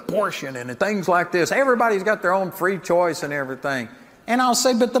against abortion and things like this? Everybody's got their own free choice and everything." And I'll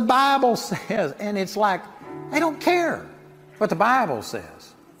say, "But the Bible says," and it's like, they don't care what the Bible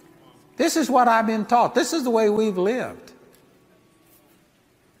says. This is what I've been taught. This is the way we've lived.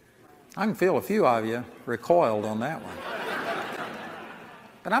 I can feel a few of you recoiled on that one.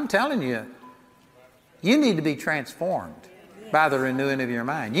 But I'm telling you, you need to be transformed by the renewing of your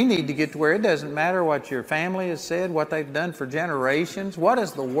mind. You need to get to where it doesn't matter what your family has said, what they've done for generations. What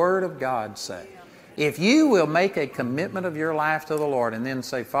does the Word of God say? If you will make a commitment of your life to the Lord and then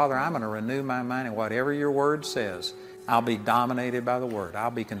say, "Father, I'm going to renew my mind, and whatever your Word says, I'll be dominated by the Word.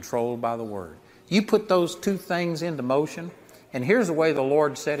 I'll be controlled by the Word." You put those two things into motion, and here's the way the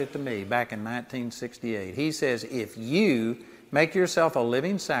Lord said it to me back in 1968. He says, if you make yourself a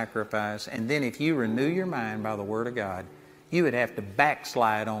living sacrifice, and then if you renew your mind by the Word of God, you would have to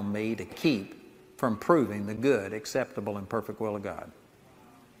backslide on me to keep from proving the good, acceptable, and perfect will of God.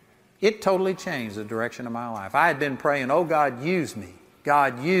 It totally changed the direction of my life. I had been praying, "Oh God, use me.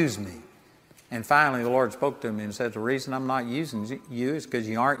 God, use me." And finally the Lord spoke to me and said, "The reason I'm not using you is because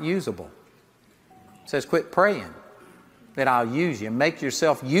you aren't usable." He says, "Quit praying that I'll use you. Make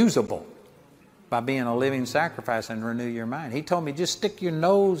yourself usable by being a living sacrifice and renew your mind." He told me, just stick your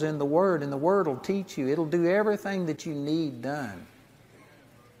nose in the Word, and the Word will teach you. It'll do everything that you need done.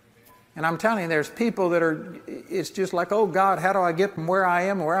 And I'm telling you, there's people that it's just like, "Oh God, how do I get from where I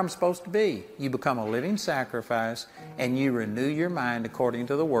am to where I'm supposed to be?" You become a living sacrifice and you renew your mind according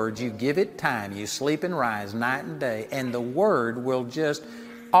to the Word. You give it time. You sleep and rise night and day, and the Word will just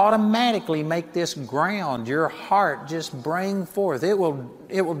automatically make this ground, your heart, just bring forth. It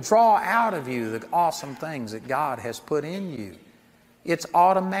will draw out of you the awesome things that God has put in you. It's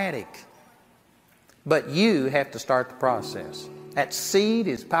automatic. But you have to start the process. That seed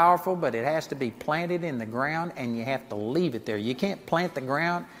is powerful, but it has to be planted in the ground, and you have to leave it there. You can't plant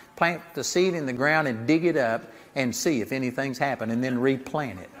the seed in the ground and dig it up and see if anything's happened and then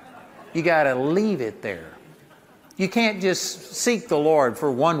replant it. You got to leave it there. You can't just seek the Lord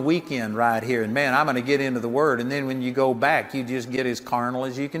for one weekend right here and, man, I'm going to get into the Word, and then when you go back, you just get as carnal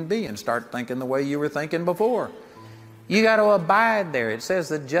as you can be and start thinking the way you were thinking before. You got to abide there. It says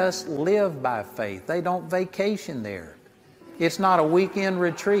the just live by faith. They don't vacation there. It's not a weekend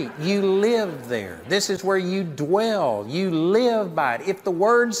retreat. You live there. This is where you dwell. You live by it. If the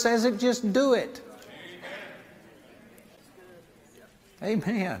Word says it, just do it.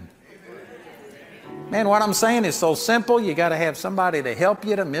 Amen. Man, what I'm saying is so simple, you got to have somebody to help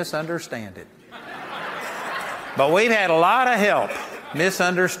you to misunderstand it. But we've had a lot of help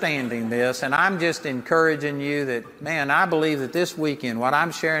misunderstanding this, and I'm just encouraging you that, man, I believe that this weekend, what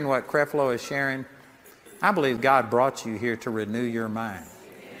I'm sharing, what Creflo is sharing, I believe God brought you here to renew your mind.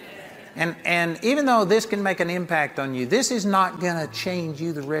 And even though this can make an impact on you, this is not going to change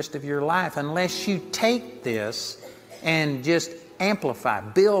you the rest of your life unless you take this and just amplify,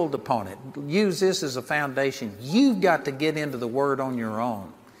 build upon it, use this as a foundation. You've got to get into the Word on your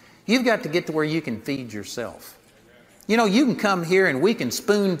own. You've got to get to where you can feed yourself. You know, you can come here and we can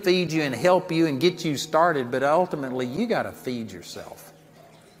spoon feed you and help you and get you started, but ultimately you got to feed yourself.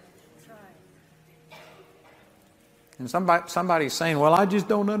 And somebody's saying, well, I just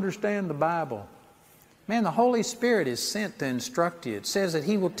don't understand the Bible. Man, the Holy Spirit is sent to instruct you. It says that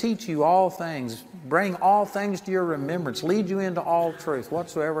He will teach you all things, bring all things to your remembrance, lead you into all truth,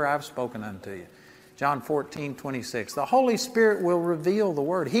 whatsoever I've spoken unto you. John 14:26. The Holy Spirit will reveal the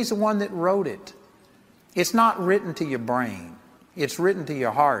Word. He's the one that wrote it. It's not written to your brain. It's written to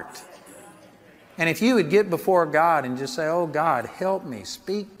your heart. And if you would get before God and just say, oh God, help me,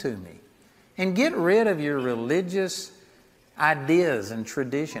 speak to me. And get rid of your religious ideas and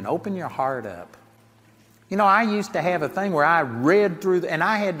tradition. Open your heart up. You know, I used to have a thing where I read through, and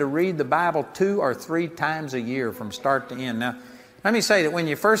I had to read the Bible 2 or 3 times a year from start to end. Now, let me say that when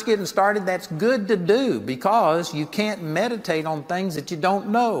you're first getting started, that's good to do because you can't meditate on things that you don't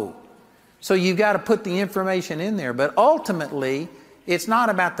know. So you've got to put the information in there. But ultimately, it's not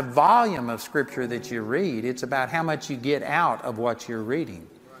about the volume of Scripture that you read. It's about how much you get out of what you're reading.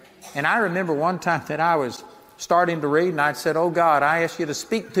 And I remember one time that I was starting to read and I said, oh God, I ask you to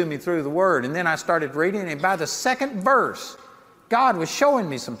speak to me through the Word. And then I started reading, and by the second verse, God was showing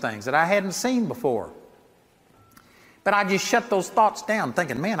me some things that I hadn't seen before. But I just shut those thoughts down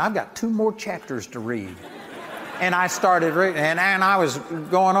thinking, man, I've got 2 more chapters to read. And I started reading, and I was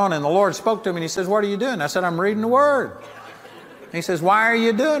going on, and the Lord spoke to me, and He says, what are you doing? I said, I'm reading the Word. And He says, why are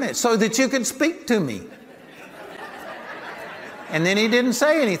you doing it? So that you can speak to me. And then He didn't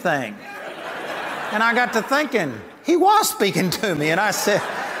say anything. And I got to thinking, He was speaking to me. And I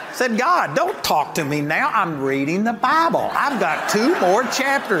said, God, don't talk to me now. I'm reading the Bible. I've got 2 more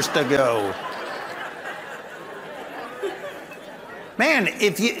chapters to go. Man,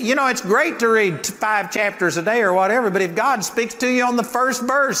 if you know, it's great to read 5 chapters a day or whatever, but if God speaks to you on the first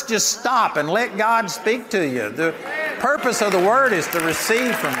verse, just stop and let God speak to you. The purpose of the Word is to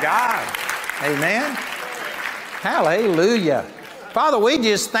receive from God. Amen? Hallelujah. Father, we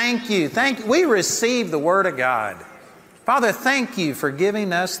just thank you. We receive the Word of God. Father, thank you for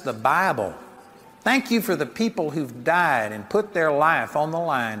giving us the Bible. Thank you for the people who've died and put their life on the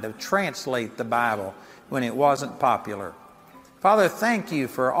line to translate the Bible when it wasn't popular. Father, thank you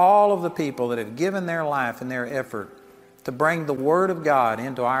for all of the people that have given their life and their effort to bring the Word of God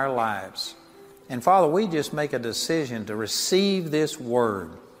into our lives. And Father, we just make a decision to receive this Word,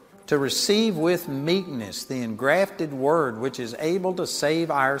 to receive with meekness the engrafted Word which is able to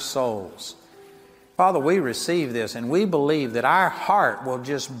save our souls. Father, we receive this and we believe that our heart will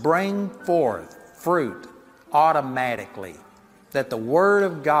just bring forth fruit automatically. That the Word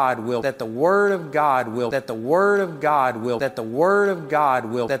of God will, that the Word of God will, that the Word of God will, that the Word of God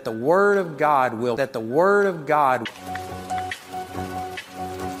will, that the Word of God will, that the Word of God will.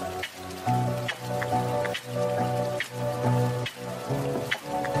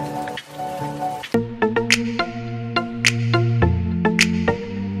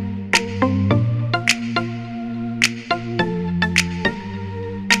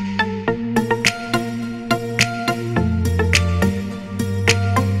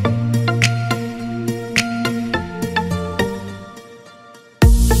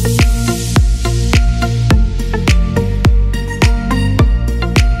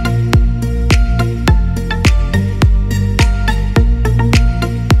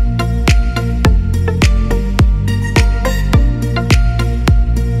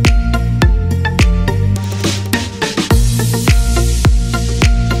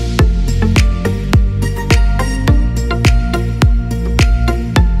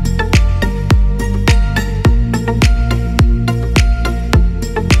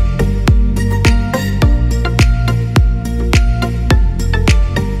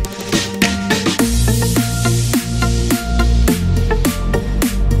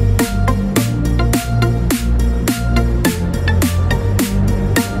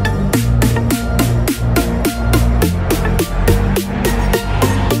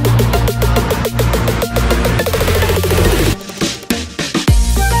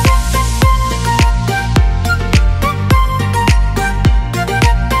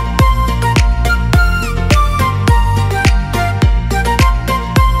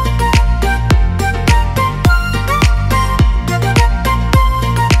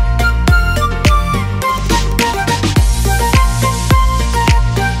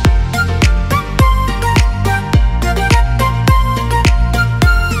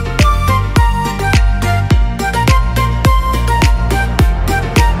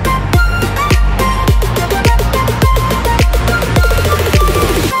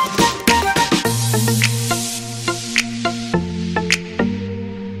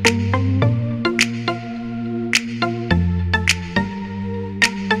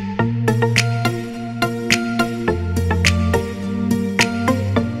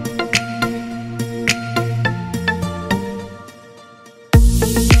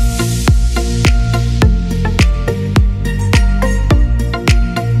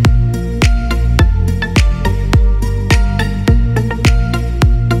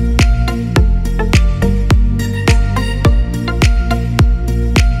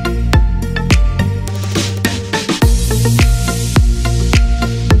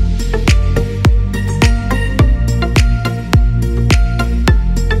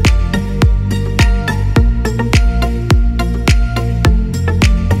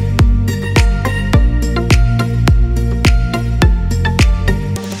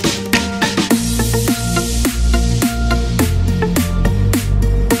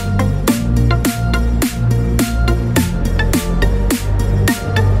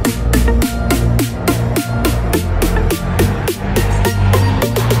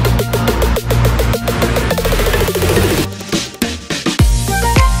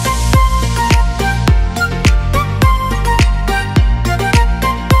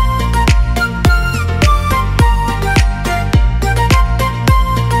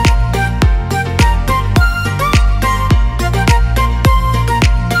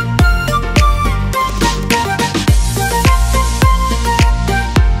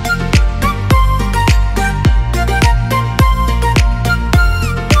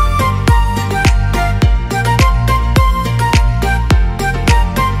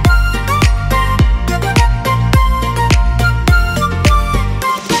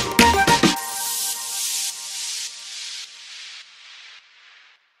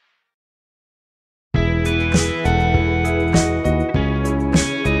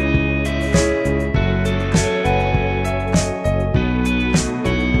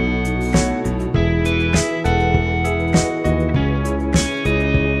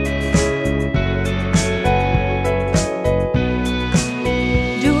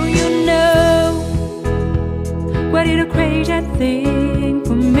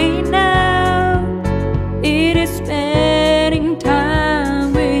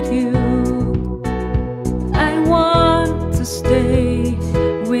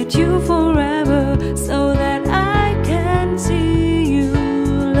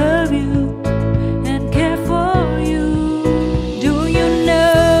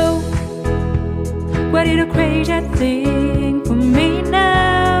 thing for me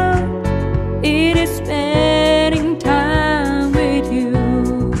now. It is spending time with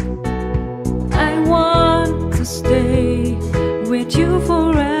you. I want to stay with you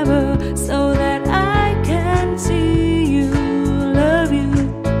forever, so that I can see you, love you,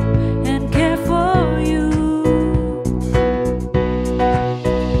 and care for you.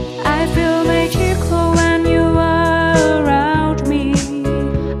 I feel magical when you are around me.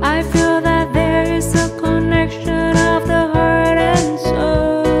 I feel that there is a connection of the heart and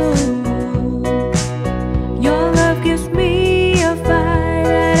soul. Your love gives me a vibe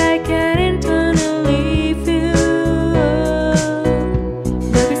that I can internally feel.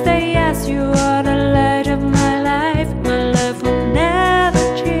 Baby, say yes, you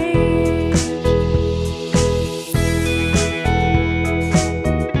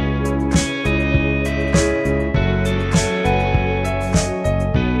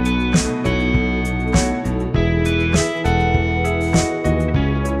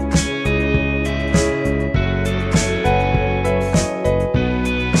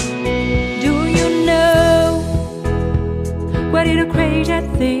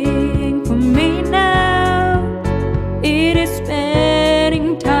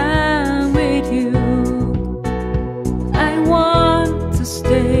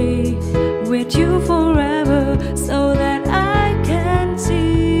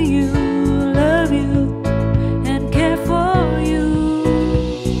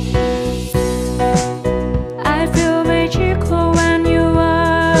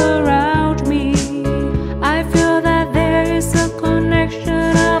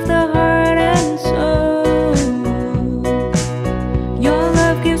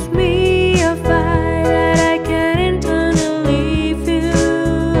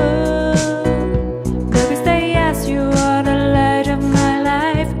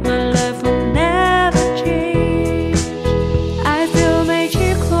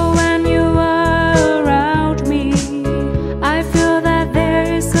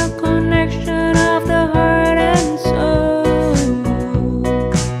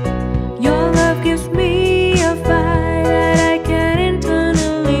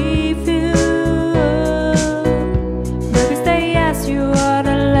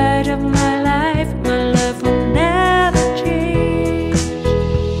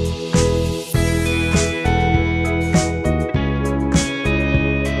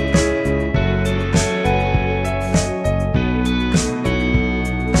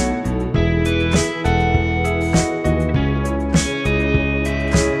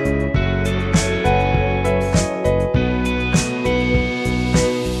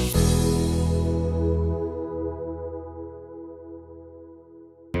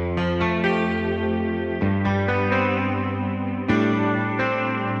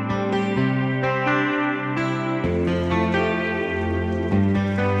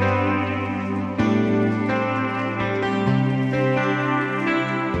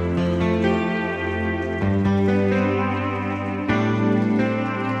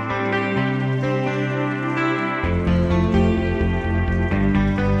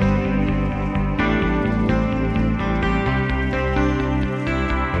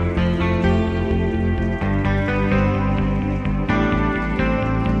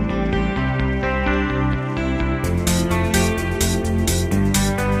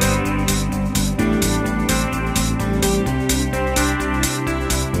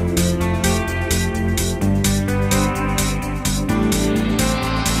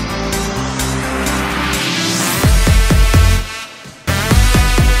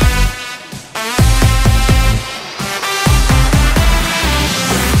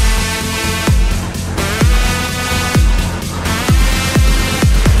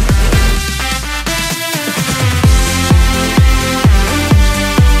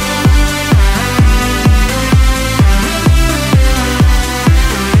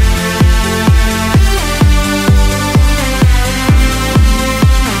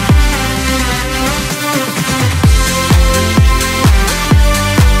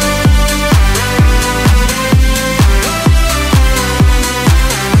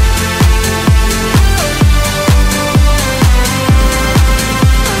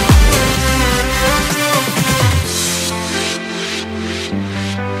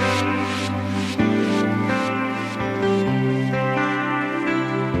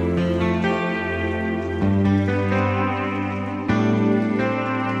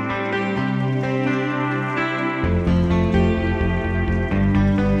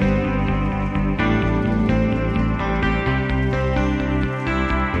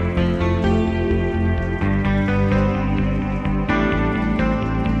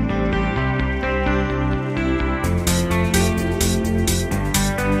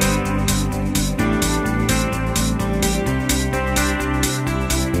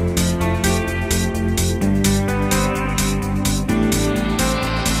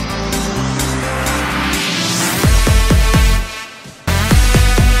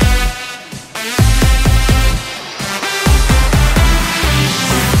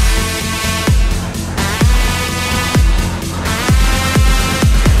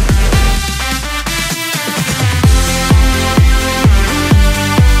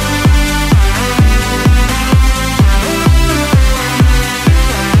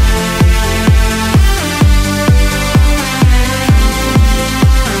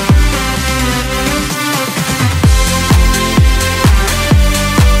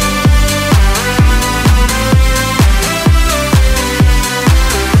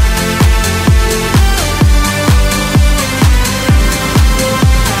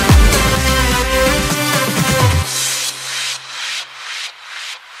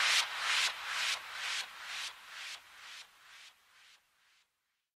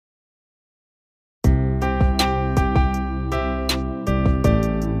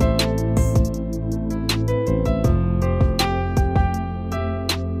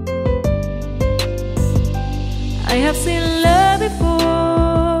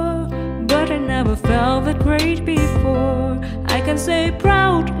can say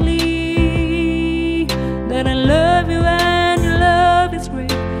proudly that I love you and your love is great.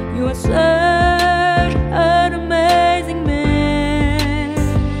 You are such an amazing man.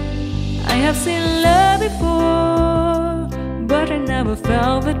 I have seen love before, but I never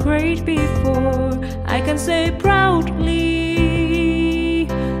felt that great before. I can say proudly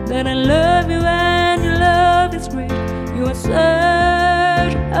that I love you and your love is great. You are such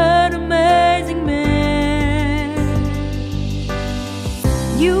an amazing man.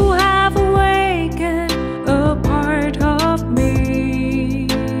 You have awakened a part of me.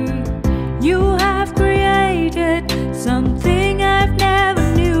 You have created something I've never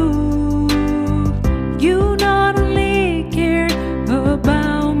knew. You not only care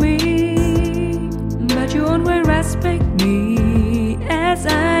about me, but you always respect me as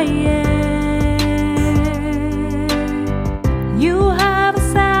I am. You have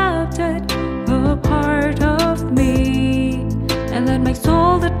accepted a part of me, and that makes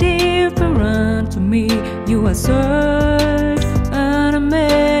all the difference to me. You are such an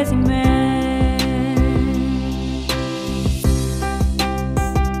amazing man.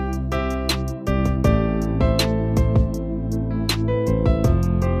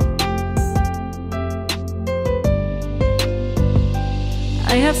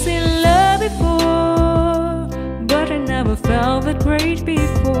 I have seen love before, but I never felt that great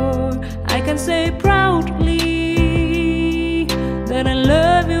before. I can say proudly that I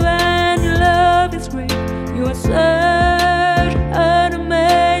love you and your love is great. You are such an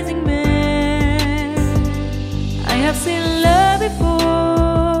amazing man. I have seen love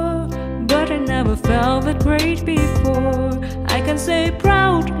before, but I never felt that great before. I can say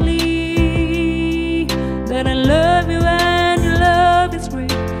proudly that I love you and your love is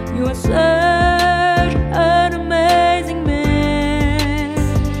great. You are such an amazing man.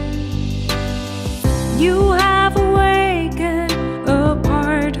 You have awakened a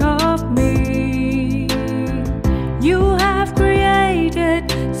part of me. You have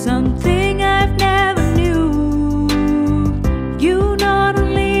created something I've never knew. You not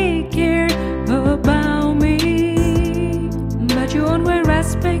only care about me, but you always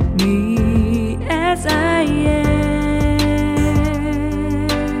respect me as I am.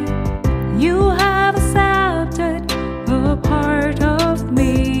 You have accepted a part of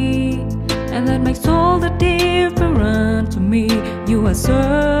me, and that makes all the difference to me. You are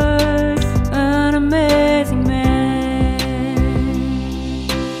such an amazing man.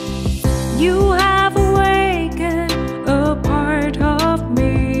 You have awakened a part of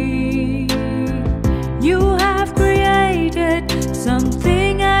me. You have created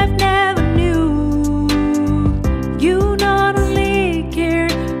something I've never knew. You not only care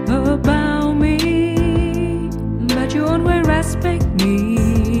about me, but you always respect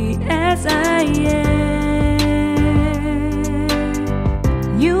me as I am.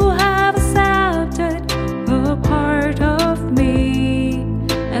 You have accepted a part of me,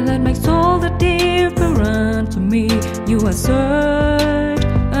 and that makes all the difference to me. You are so